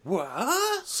quick. What?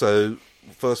 So,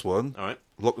 first one. All right.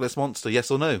 Loch Ness Monster, yes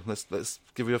or no? Let's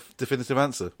give you a definitive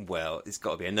answer. Well, it's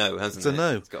got to be a no, hasn't it? It's a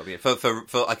no. It's got to be a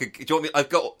for. I could. Do you want me? Do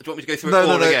you want me to go through it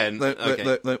all again? No,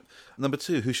 okay. No. Number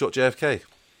 2, who shot JFK?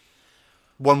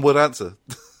 One word answer.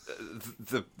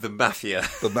 The mafia.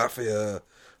 The mafia.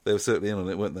 They were certainly in on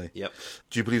it, weren't they? Yep.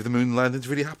 Do you believe the moon landings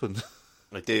really happened?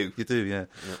 I do. You do, yeah.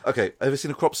 Okay. Ever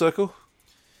seen a crop circle?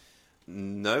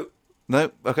 No. No.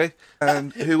 Okay.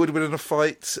 And who would win in a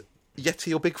fight?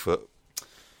 Yeti or Bigfoot?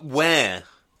 Where?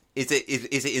 Is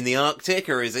it in the Arctic,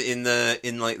 or is it in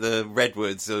the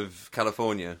redwoods of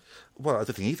California? Well, I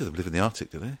don't think either of them live in the Arctic,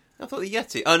 do they? I thought the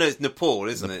Yeti. Oh no, it's Nepal,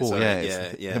 isn't it? So,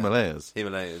 yeah.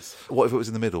 Himalayas. What if it was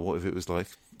in the middle? What if it was like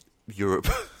Europe,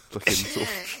 like in sort of,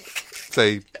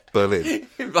 say, Berlin?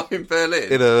 in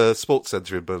Berlin, in a sports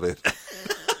centre in Berlin.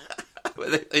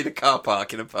 In a car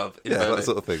park in a pub. In Berlin. That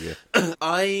sort of thing. Yeah.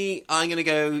 I'm going to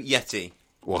go Yeti.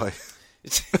 Why?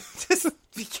 Just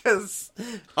because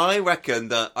I reckon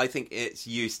that I think it's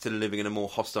used to living in a more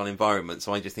hostile environment,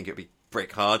 so I just think it'd be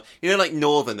brick hard. You know, like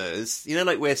Northerners. You know,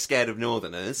 like we're scared of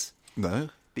Northerners. No.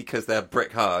 Because they're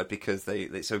brick hard, because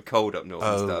it's so cold up north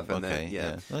and stuff. And okay,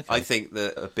 yeah. Okay. I think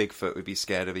that a Bigfoot would be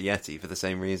scared of a Yeti for the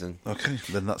same reason. Okay,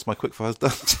 then that's my quickfires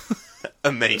done.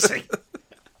 Amazing.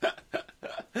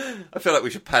 I feel like we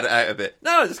should pad it out a bit.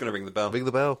 No, I'm just going to ring the bell. Ring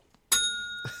the bell.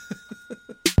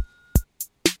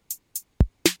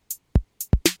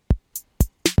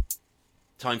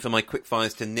 Time for my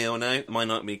quickfires to Neil now.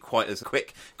 Mine aren't be quite as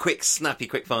quick, snappy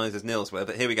quickfires as Neil's were,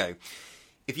 but here we go.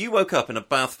 If you woke up in a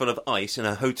bath full of ice in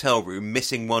a hotel room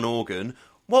missing one organ,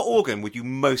 what organ would you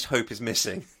most hope is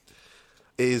missing?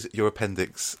 Is your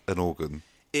appendix an organ?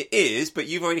 It is, but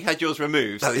you've already had yours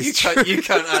removed, so you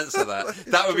can't answer that.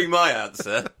 That would be my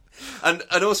answer. And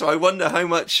also, I wonder how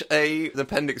much an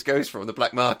appendix goes for on the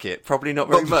black market. Probably not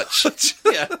very much.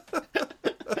 Yeah.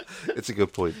 It's a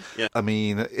good point. Yeah. I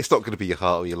mean, it's not going to be your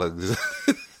heart or your lungs.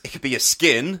 It could be your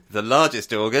skin, the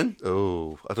largest organ.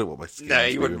 Oh, I don't want my skin. No,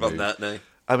 you wouldn't want that, no.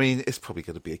 I mean, it's probably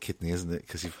going to be a kidney, isn't it?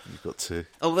 Because you've got to...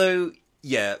 Although,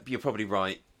 yeah, you're probably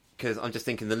right. Because I'm just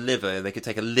thinking the liver, they could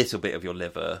take a little bit of your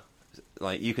liver.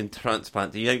 Like, you can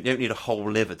transplant... You don't need a whole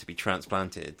liver to be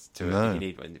transplanted to it. You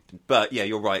need one. But, yeah,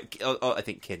 you're right. I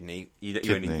think kidney. You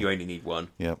only need one.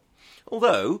 Yeah.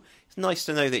 Although, it's nice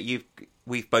to know that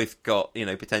we've both got,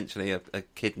 potentially a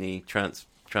kidney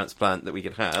transplant that we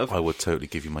could have. I would totally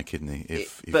give you my kidney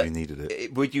if you needed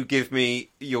it. Would you give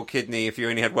me your kidney if you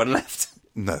only had one left?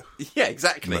 No. Yeah,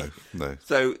 exactly. No.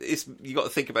 So you got to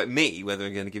think about me, whether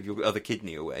I'm going to give your other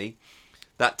kidney away.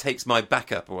 That takes my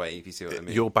backup away, if you see what I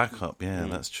mean. Your backup, yeah,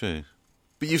 that's true.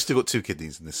 But you've still got 2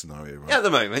 kidneys in this scenario, right? At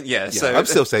the moment, yeah. So I'm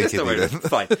still saying kidney then.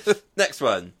 Fine. Next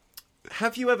one.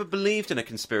 Have you ever believed in a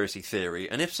conspiracy theory?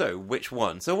 And if so, which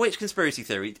one? So which conspiracy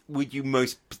theory would you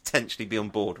most potentially be on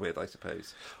board with, I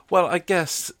suppose? Well, I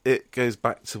guess it goes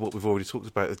back to what we've already talked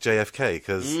about with JFK,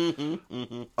 because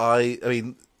I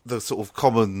mean, the sort of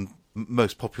common,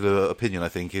 most popular opinion, I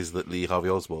think, is that Lee Harvey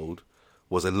Oswald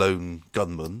was a lone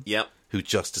gunman who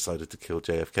just decided to kill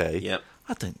JFK. Yep.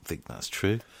 I don't think that's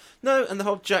true. No, and the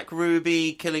whole Jack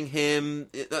Ruby killing him,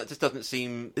 that just doesn't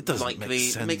seem likely.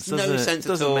 It makes no sense at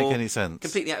all. It doesn't make any sense.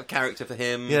 Completely out of character for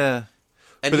him. Yeah.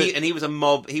 And he was a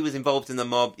mob. He was involved in the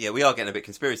mob. Yeah, we are getting a bit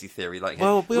conspiracy theory like him.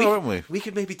 Well, we are, aren't we? We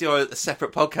could maybe do a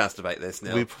separate podcast about this,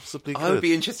 Neil. We possibly could. I would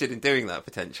be interested in doing that,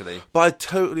 potentially. But I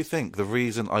totally think the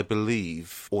reason I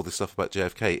believe all this stuff about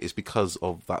JFK is because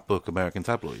of that book, American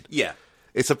Tabloid. Yeah.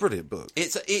 It's a brilliant book.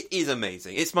 It is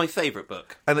amazing. It's my favourite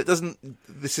book. And it doesn't...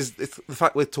 It's the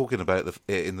fact we're talking about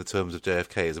it in the terms of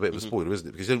JFK is a bit of a spoiler, isn't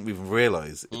it? Because you don't even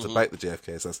realise it's about the JFK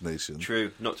assassination.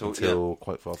 True. Until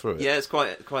quite far through it. Yeah, it's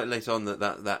quite late on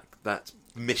that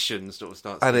mission sort of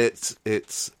starts. And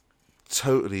it's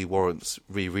totally warrants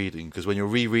rereading, because when you're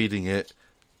rereading it,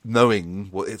 knowing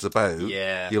what it's about,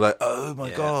 you're like, oh my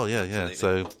God, yeah.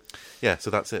 Absolutely. So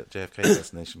that's it, JFK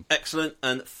assassination. Excellent.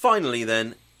 And finally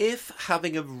then, if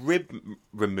having a rib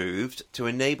removed to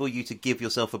enable you to give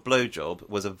yourself a blowjob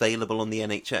was available on the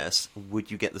NHS,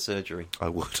 would you get the surgery? I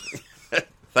would.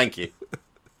 Thank you.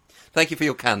 Thank you for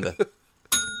your candour.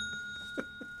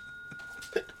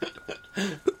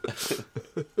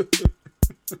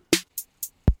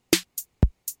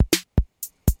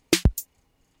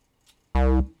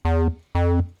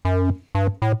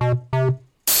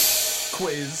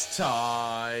 Quiz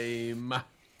time.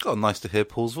 Oh, nice to hear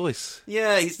Paul's voice.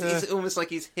 Yeah, he's almost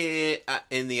like he's here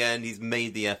in the end. He's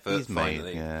made the effort,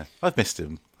 finally. Yeah. I've missed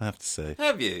him, I have to say.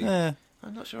 Have you? Yeah.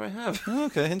 I'm not sure I have.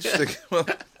 Okay, interesting. Well,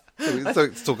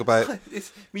 something to talk about.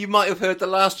 You might have heard the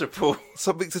last report.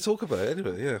 Something to talk about,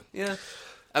 anyway, yeah. Yeah.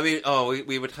 I mean,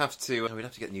 we would have to... We'd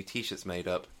have to get new T-shirts made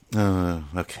up. Oh,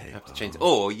 okay. Have to change,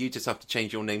 or you just have to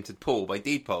change your name to Paul by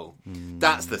deed poll.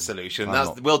 That's the solution.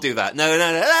 We'll do that. No,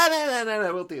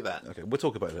 we'll do that. Okay, we'll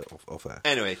talk about it off air.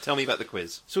 Anyway, tell me about the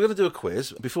quiz. So we're going to do a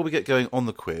quiz. Before we get going on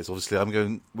the quiz, obviously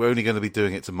we're only going to be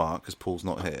doing it to Mark because Paul's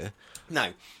not here.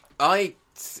 No, I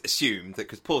assumed that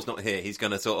because Paul's not here, he's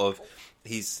going to sort of...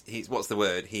 He's what's the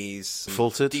word? He's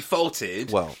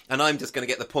defaulted. Well, and I'm just going to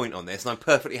get the point on this, and I'm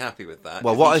perfectly happy with that.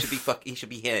 Well, he should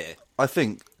be here. I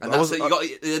think, and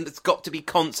it's got to be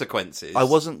consequences. I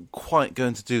wasn't quite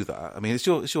going to do that. I mean, it's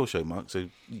your show, Mark. So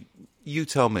you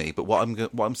tell me. But what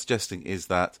I'm suggesting is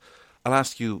that I'll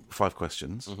ask you 5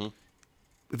 questions. Mm-hmm.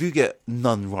 If you get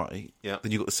none right, then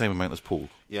you've got the same amount as Paul.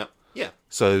 Yeah.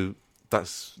 So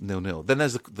that's 0-0. Then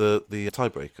there's the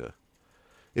tiebreaker.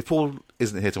 If Paul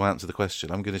isn't here to answer the question,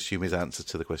 I'm going to assume his answer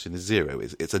to the question is 0.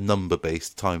 It's a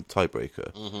number-based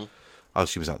tiebreaker. Mm-hmm. I'll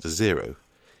assume his answer is 0.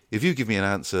 If you give me an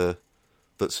answer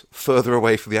that's further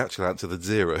away from the actual answer than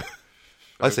 0,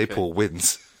 I say Paul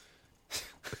wins.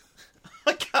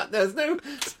 I can't. There's no.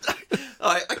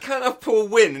 I can't have Paul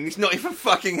win, and he's not even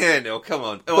fucking here, Neil. Come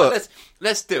on.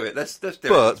 Let's do it. Let's do it.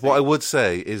 But what I would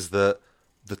say is that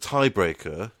the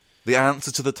tiebreaker, the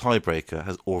answer to the tiebreaker,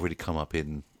 has already come up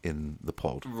in the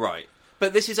pod. Right.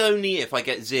 But this is only if I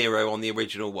get 0 on the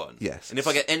original one. Yes. And if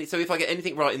I get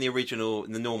anything right in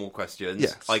the normal questions,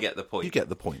 I get the point. You get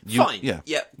the point. Fine. Yeah.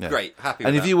 Great. Happy with that.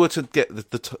 And if you were to get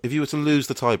if you were to lose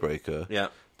the tiebreaker,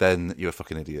 then you're a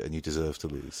fucking idiot and you deserve to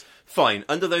lose. Fine.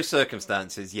 Under those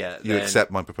circumstances, you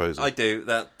accept my proposal. I do.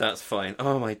 That's fine.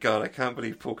 Oh my God, I can't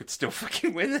believe Paul could still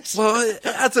fucking win this. Well, it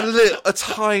adds a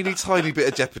tiny bit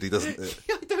of jeopardy, doesn't it?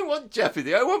 I don't want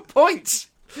jeopardy. I want points.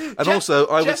 And also,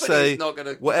 I would say, not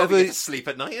gonna whatever get to sleep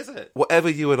at night, is it? Whatever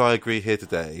you and I agree here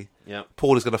today, yeah,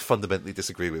 Paul is going to fundamentally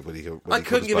disagree with when he couldn't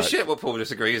give back. a shit what Paul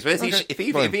disagrees with. Okay, if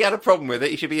he had a problem with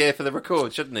it, he should be here for the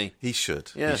record, shouldn't he? He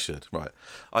should. Yeah. He should. Right.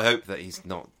 I hope that he's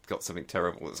not got something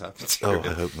terrible that's happened to him.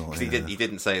 I hope not. Yeah. He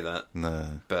didn't say that.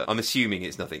 No. But I'm assuming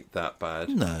it's nothing that bad.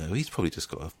 No, he's probably just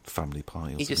got a family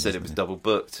party. He just said it was double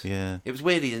booked. Yeah. It was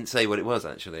weird he didn't say what it was,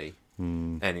 actually.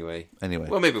 Anyway.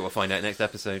 Well, maybe we'll find out next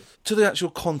episode. To the actual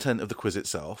content of the quiz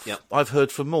itself, I've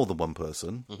heard from more than one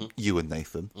person, you and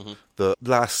Nathan, the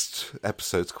last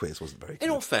episode's quiz wasn't very good.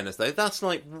 In all fairness, though, that's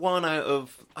like 1 out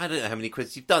of, I don't know how many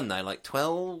quizzes you've done now, like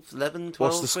 12, 11, 12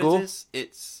 What's the quizzes?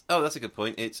 score? That's a good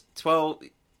point. It's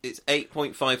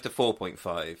 8.5 to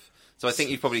 4.5. So I think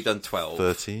you've probably done 12.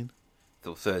 13?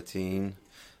 Or 13.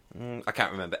 I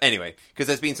can't remember. Anyway, because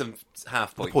there's been some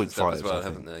half points and stuff as well,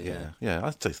 haven't there? Yeah,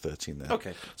 I'd say 13 there.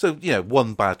 Okay. So,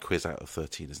 one bad quiz out of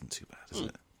 13 isn't too bad, is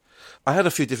it? I had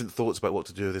a few different thoughts about what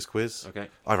to do with this quiz. Okay.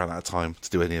 I ran out of time to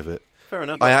do any of it. Fair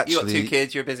enough. You got 2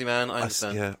 kids, you're a busy man, I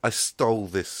understand. I stole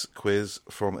this quiz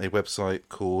from a website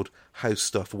called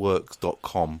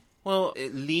howstuffworks.com. Well,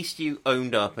 at least you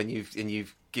owned up and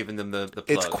you've given them the plug.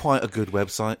 It's quite a good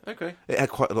website. Okay. It had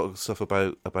quite a lot of stuff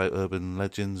about urban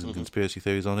legends and conspiracy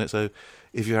theories on it. So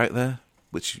if you're out there,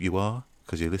 which you are,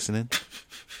 because you're listening,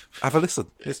 have a listen.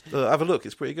 Have a look.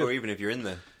 It's pretty good. Or even if you're in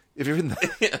there. If you're in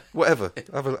there, whatever.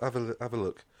 Have a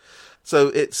look.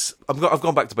 So I've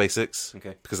gone back to basics,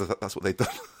 because that's what they've done.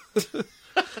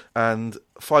 And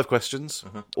 5 questions,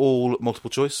 all multiple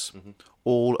choice,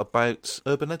 all about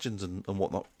urban legends and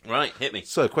whatnot. Right, hit me.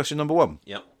 So question number 1.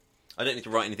 Yep. I don't need to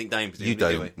write anything down. You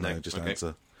don't. No, just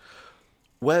answer.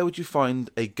 Where would you find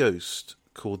a ghost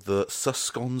called the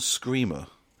Suscon Screamer?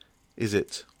 Is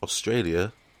it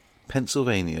Australia,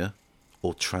 Pennsylvania,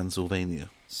 or Transylvania?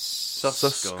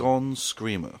 Suscon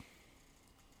Screamer.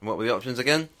 And what were the options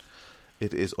again?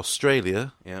 It is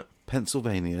Australia, yeah,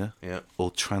 Pennsylvania, yeah,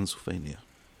 or Transylvania.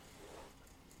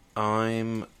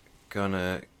 I'm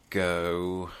gonna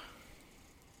go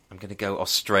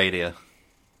Australia.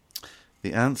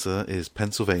 The answer is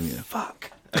Pennsylvania.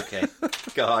 Fuck. Okay.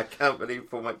 God, I can't believe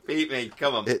Paul might beat me.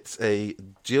 Come on. It's a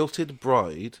jilted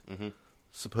bride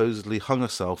supposedly hung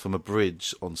herself from a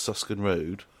bridge on Suscon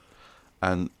Road,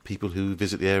 and people who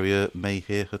visit the area may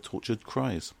hear her tortured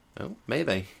cries. Oh,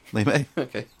 maybe. They may.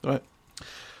 Okay. Right.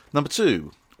 Number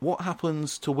 2. What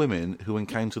happens to women who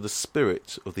encounter the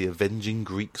spirit of the avenging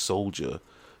Greek soldier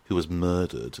who was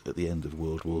murdered at the end of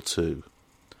World War II?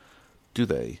 Do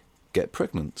they get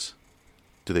pregnant?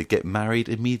 Do they get married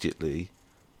immediately?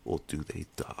 Or do they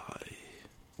die?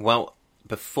 Well,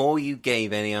 before you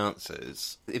gave any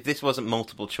answers, if this wasn't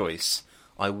multiple choice,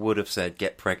 I would have said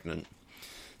get pregnant.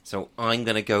 So I'm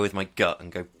going to go with my gut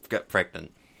and go get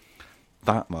pregnant.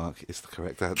 That, Mark, is the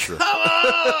correct answer. Come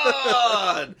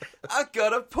on! I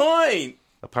got a point!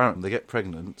 Apparently they get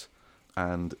pregnant,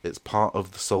 and it's part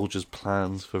of the soldiers'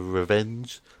 plans for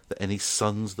revenge that any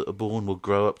sons that are born will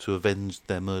grow up to avenge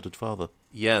their murdered father.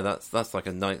 Yeah, that's like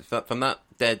a nice... From that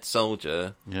dead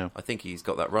soldier, yeah. I think he's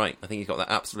got that right. I think he's got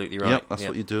that absolutely right. Yep, that's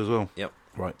what you do as well. Yep.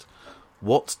 Right.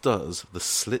 What does the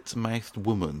slit-mouthed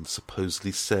woman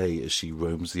supposedly say as she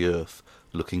roams the earth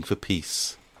looking for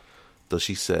peace? Does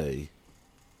she say,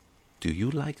 "Do you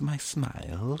like my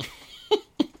smile?"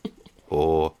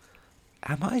 Or,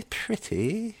 "Am I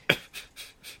pretty?"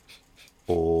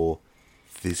 Or,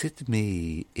 "Visit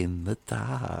me in the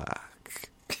dark"?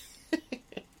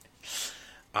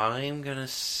 I'm going to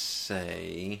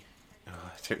say... Oh,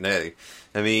 I don't know.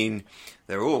 I mean,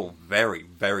 they're all very,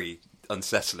 very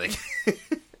unsettling.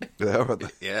 They are, aren't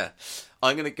they? Yeah.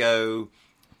 I'm going to go,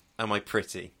 "Am I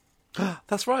pretty?"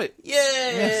 That's right. Yeah!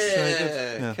 Yes, very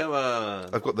good. Yeah. Come on.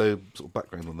 I've got no sort of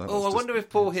background on that. Oh, I wonder if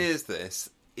Paul hears this.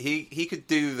 He could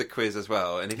do the quiz as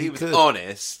well, and if he was could.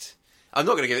 honest... I'm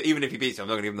not going to give it, even if he beats him, I'm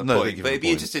not going to give him the point. But it'd be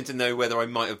point. interesting to know whether I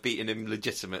might have beaten him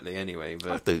legitimately anyway.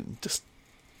 But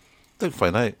Don't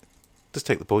find out. Just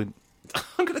take the point.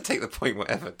 I'm going to take the point,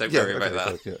 whatever. Don't worry about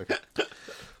that. Okay. So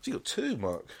you got 2,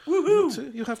 Mark.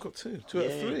 Woohoo! You have got 2. 2 out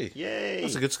of 3. Yay!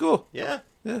 That's a good score. Yeah.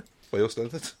 Yeah. By your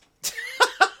standards.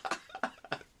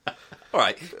 All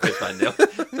right, Chris Mandel.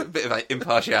 A bit of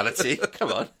impartiality.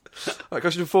 Come on. All right,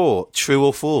 question 4. True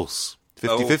or false?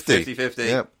 50-50. 50-50.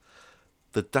 Yep.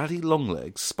 The daddy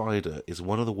longlegs spider is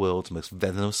one of the world's most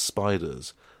venomous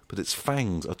spiders, but its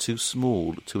fangs are too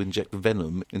small to inject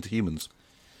venom into humans.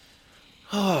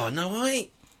 Oh, no,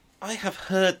 I have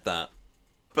heard that.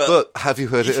 But have you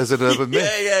heard it as an urban myth?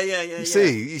 Yeah.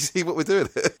 You see what we're doing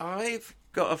here? I've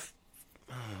got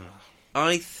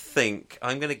I think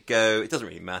I'm going to go... It doesn't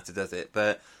really matter, does it?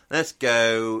 But let's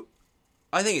go...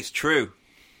 I think it's true.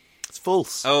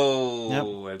 false.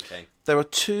 Oh, okay. There are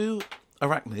two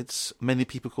arachnids many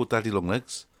people call daddy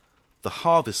longlegs. The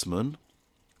harvestman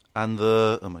and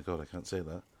the... Oh my god, I can't say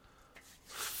that.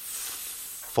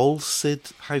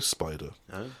 Falsid house spider.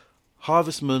 Oh.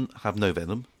 Harvestmen have no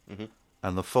venom. Mm-hmm.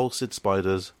 And the falsid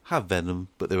spiders have venom,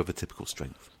 but they're of a typical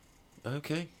strength.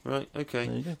 Okay, right, okay.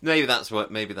 There you go. Maybe that's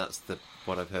what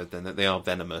I've heard then, that they are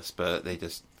venomous, but they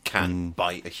just can't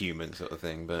bite a human sort of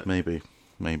thing. But Maybe.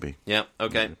 Yeah,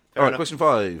 okay. Maybe. All right, question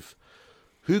 5.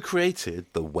 Who created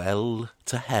the well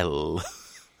to hell?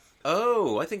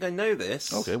 Oh, I think I know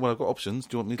this. Okay, well, I've got options.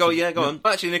 Do you want me to... Go on.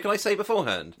 Actually, Nick, can I say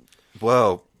beforehand?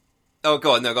 Well... Oh,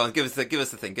 go on, give us the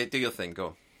thing. Do your thing, go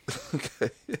on.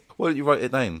 Okay. Why don't you write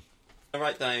it down? I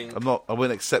write down... I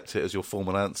won't accept it as your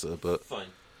formal answer, but... Fine.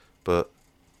 But... I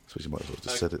suppose you might as well have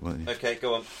just said it, won't you? Okay,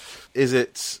 go on. Is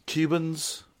it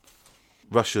Cubans,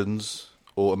 Russians,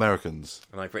 or Americans?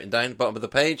 And I've written down, bottom of the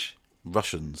page...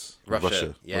 Russians.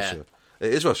 Russia. Yeah. Russia.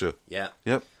 It is Russia. Yeah.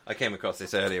 Yep. I came across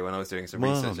this earlier when I was doing some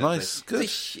Wow, research. nice. Good.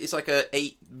 It's like a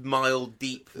 8-mile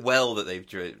deep well that they've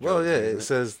drilled. Well, yeah, it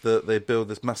says that they built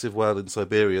this massive well in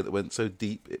Siberia that went so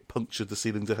deep it punctured the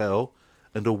ceiling to hell,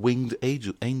 and a winged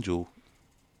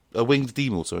a winged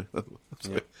demon, sorry.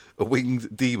 A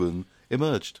winged demon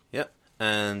emerged. Yep.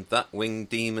 And that winged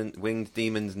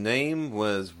demon's name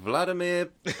was Vladimir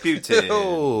Putin.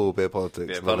 Oh, bit of politics.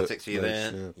 Bit of politics for you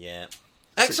there. Yeah.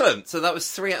 Excellent. So that was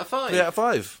 3 out of 5. 3 out of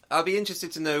 5. I'll be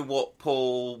interested to know what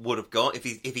Paul would have got if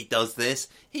he does this.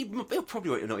 He'll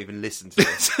probably not even listen to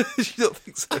this. You don't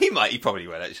think so? He probably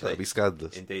will, actually. That'd be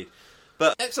scandalous. Indeed.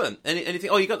 But excellent. Anything?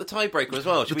 Oh, you got the tiebreaker as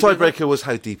well. The tiebreaker was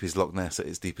how deep is Loch Ness at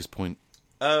its deepest point.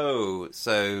 Oh,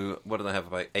 so what did I have?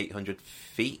 About 800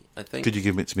 feet, I think. Could you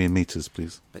give it to me in metres,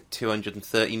 please? About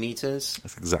 230 metres.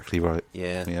 That's exactly right.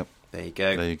 Yeah. Yep. There you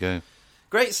go. There you go.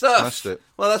 Great stuff. Smashed it.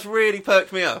 Well, that's really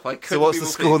perked me up. So what's the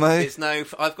score now? It's now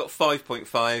I've got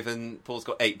 5.5 and Paul's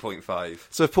got 8.5.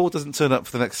 So if Paul doesn't turn up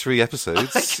for the next 3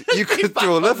 episodes, you could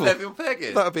draw a level.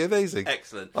 Pegging. That would be amazing.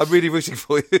 Excellent. I'm really rooting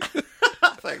for you.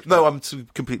 Thanks. No, I'm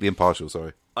completely impartial.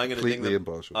 Sorry. I'm going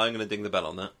to ding the bell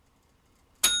on that.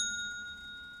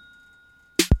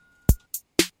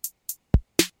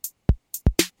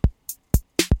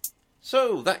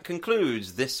 So that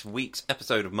concludes this week's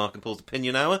episode of Mark and Paul's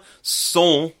Opinion Hour.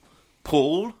 Sans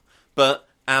Paul, but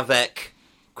avec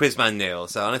Quizman Neil.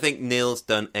 So, and I think Neil's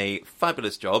done a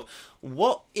fabulous job.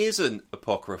 What isn't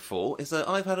apocryphal is that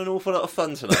I've had an awful lot of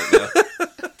fun tonight, Neil.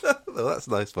 Oh, that's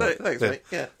nice, mate. Thanks, mate.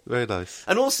 Yeah. Very nice.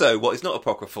 And also, what is not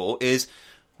apocryphal is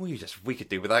we could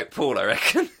do without Paul, I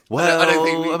reckon. Well, I don't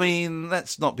think I mean,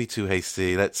 let's not be too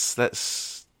hasty.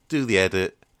 Let's do the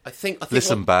edit. I think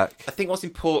listen back. I think what's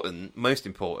most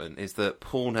important, is that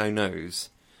Paul now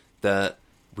knows that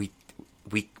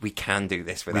we can do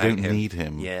this without him. We don't need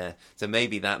him. Yeah, so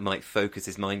maybe that might focus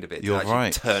his mind a bit. You're to actually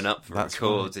right. Turn up for That's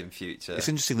records right. in future. It's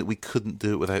interesting that we couldn't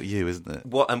do it without you, isn't it?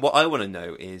 What I want to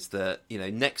know is that,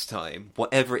 next time,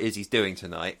 whatever it is he's doing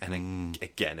tonight, and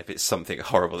again, if it's something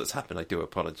horrible that's happened, I do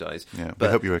apologise. Yeah, but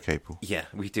we hope you're okay, Paul. Yeah,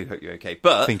 we do hope you're okay.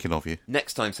 But thinking of you.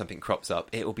 Next time something crops up,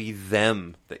 it will be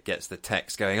them that gets the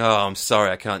text going, "Oh, I'm sorry,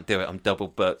 I can't do it. I'm double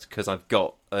booked because I've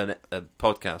got a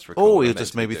podcast recording." Or you'll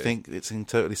just maybe think it's in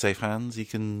totally safe hands. You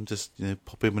can just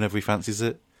pop in whenever he fancies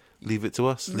it. Leave it to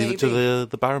us. Maybe. Leave it to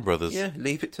the Barron brothers. Yeah,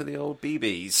 leave it to the old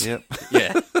BBs. Yep.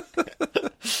 Yeah.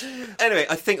 Anyway,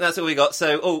 I think that's all we got.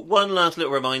 So, one last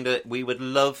little reminder. We would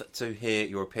love to hear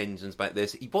your opinions about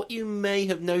this. What you may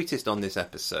have noticed on this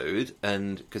episode,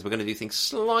 and because we're going to do things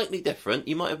slightly different,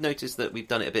 you might have noticed that we've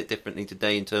done it a bit differently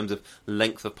today in terms of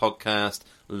length of podcast,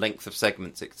 length of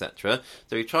segments, etc.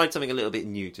 So we tried something a little bit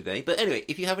new today. But anyway,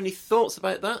 if you have any thoughts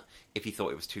about that, if you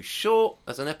thought it was too short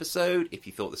as an episode, if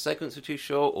you thought the segments were too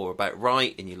short or about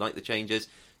right and you like the changes,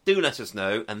 do let us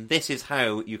know. And this is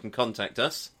how you can contact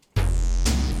us.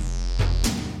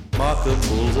 Mark and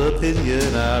Paul's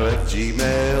Opinion Hour at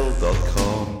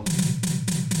gmail.com.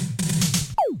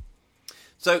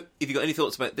 So, if you've got any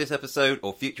thoughts about this episode,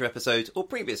 or future episodes, or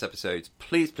previous episodes,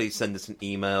 please send us an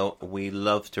email. We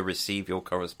love to receive your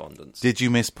correspondence. Did you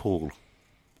miss Paul?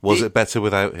 Was it better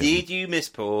without him? Did you miss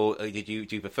Paul? Or do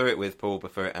you prefer it with Paul,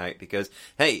 prefer it out? Because,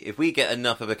 hey, if we get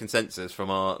enough of a consensus from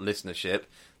our listenership,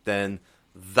 then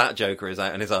that joker is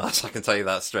out on his arse. I can tell you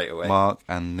that straight away. Mark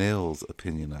and Neil's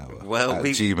Opinion Hour at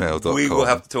gmail.com. We will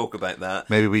have to talk about that.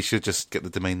 Maybe we should just get the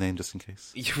domain name just in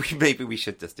case. Maybe we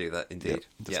should just do that, indeed.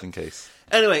 Yep, in case.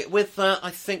 Anyway, with that,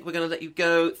 I think we're going to let you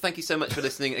go. Thank you so much for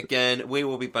listening again. We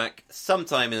will be back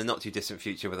sometime in the not-too-distant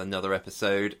future with another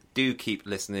episode. Do keep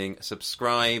listening,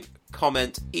 subscribe,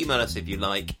 comment, email us if you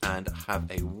like, and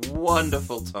have a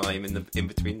wonderful time in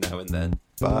between now and then.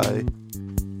 Bye.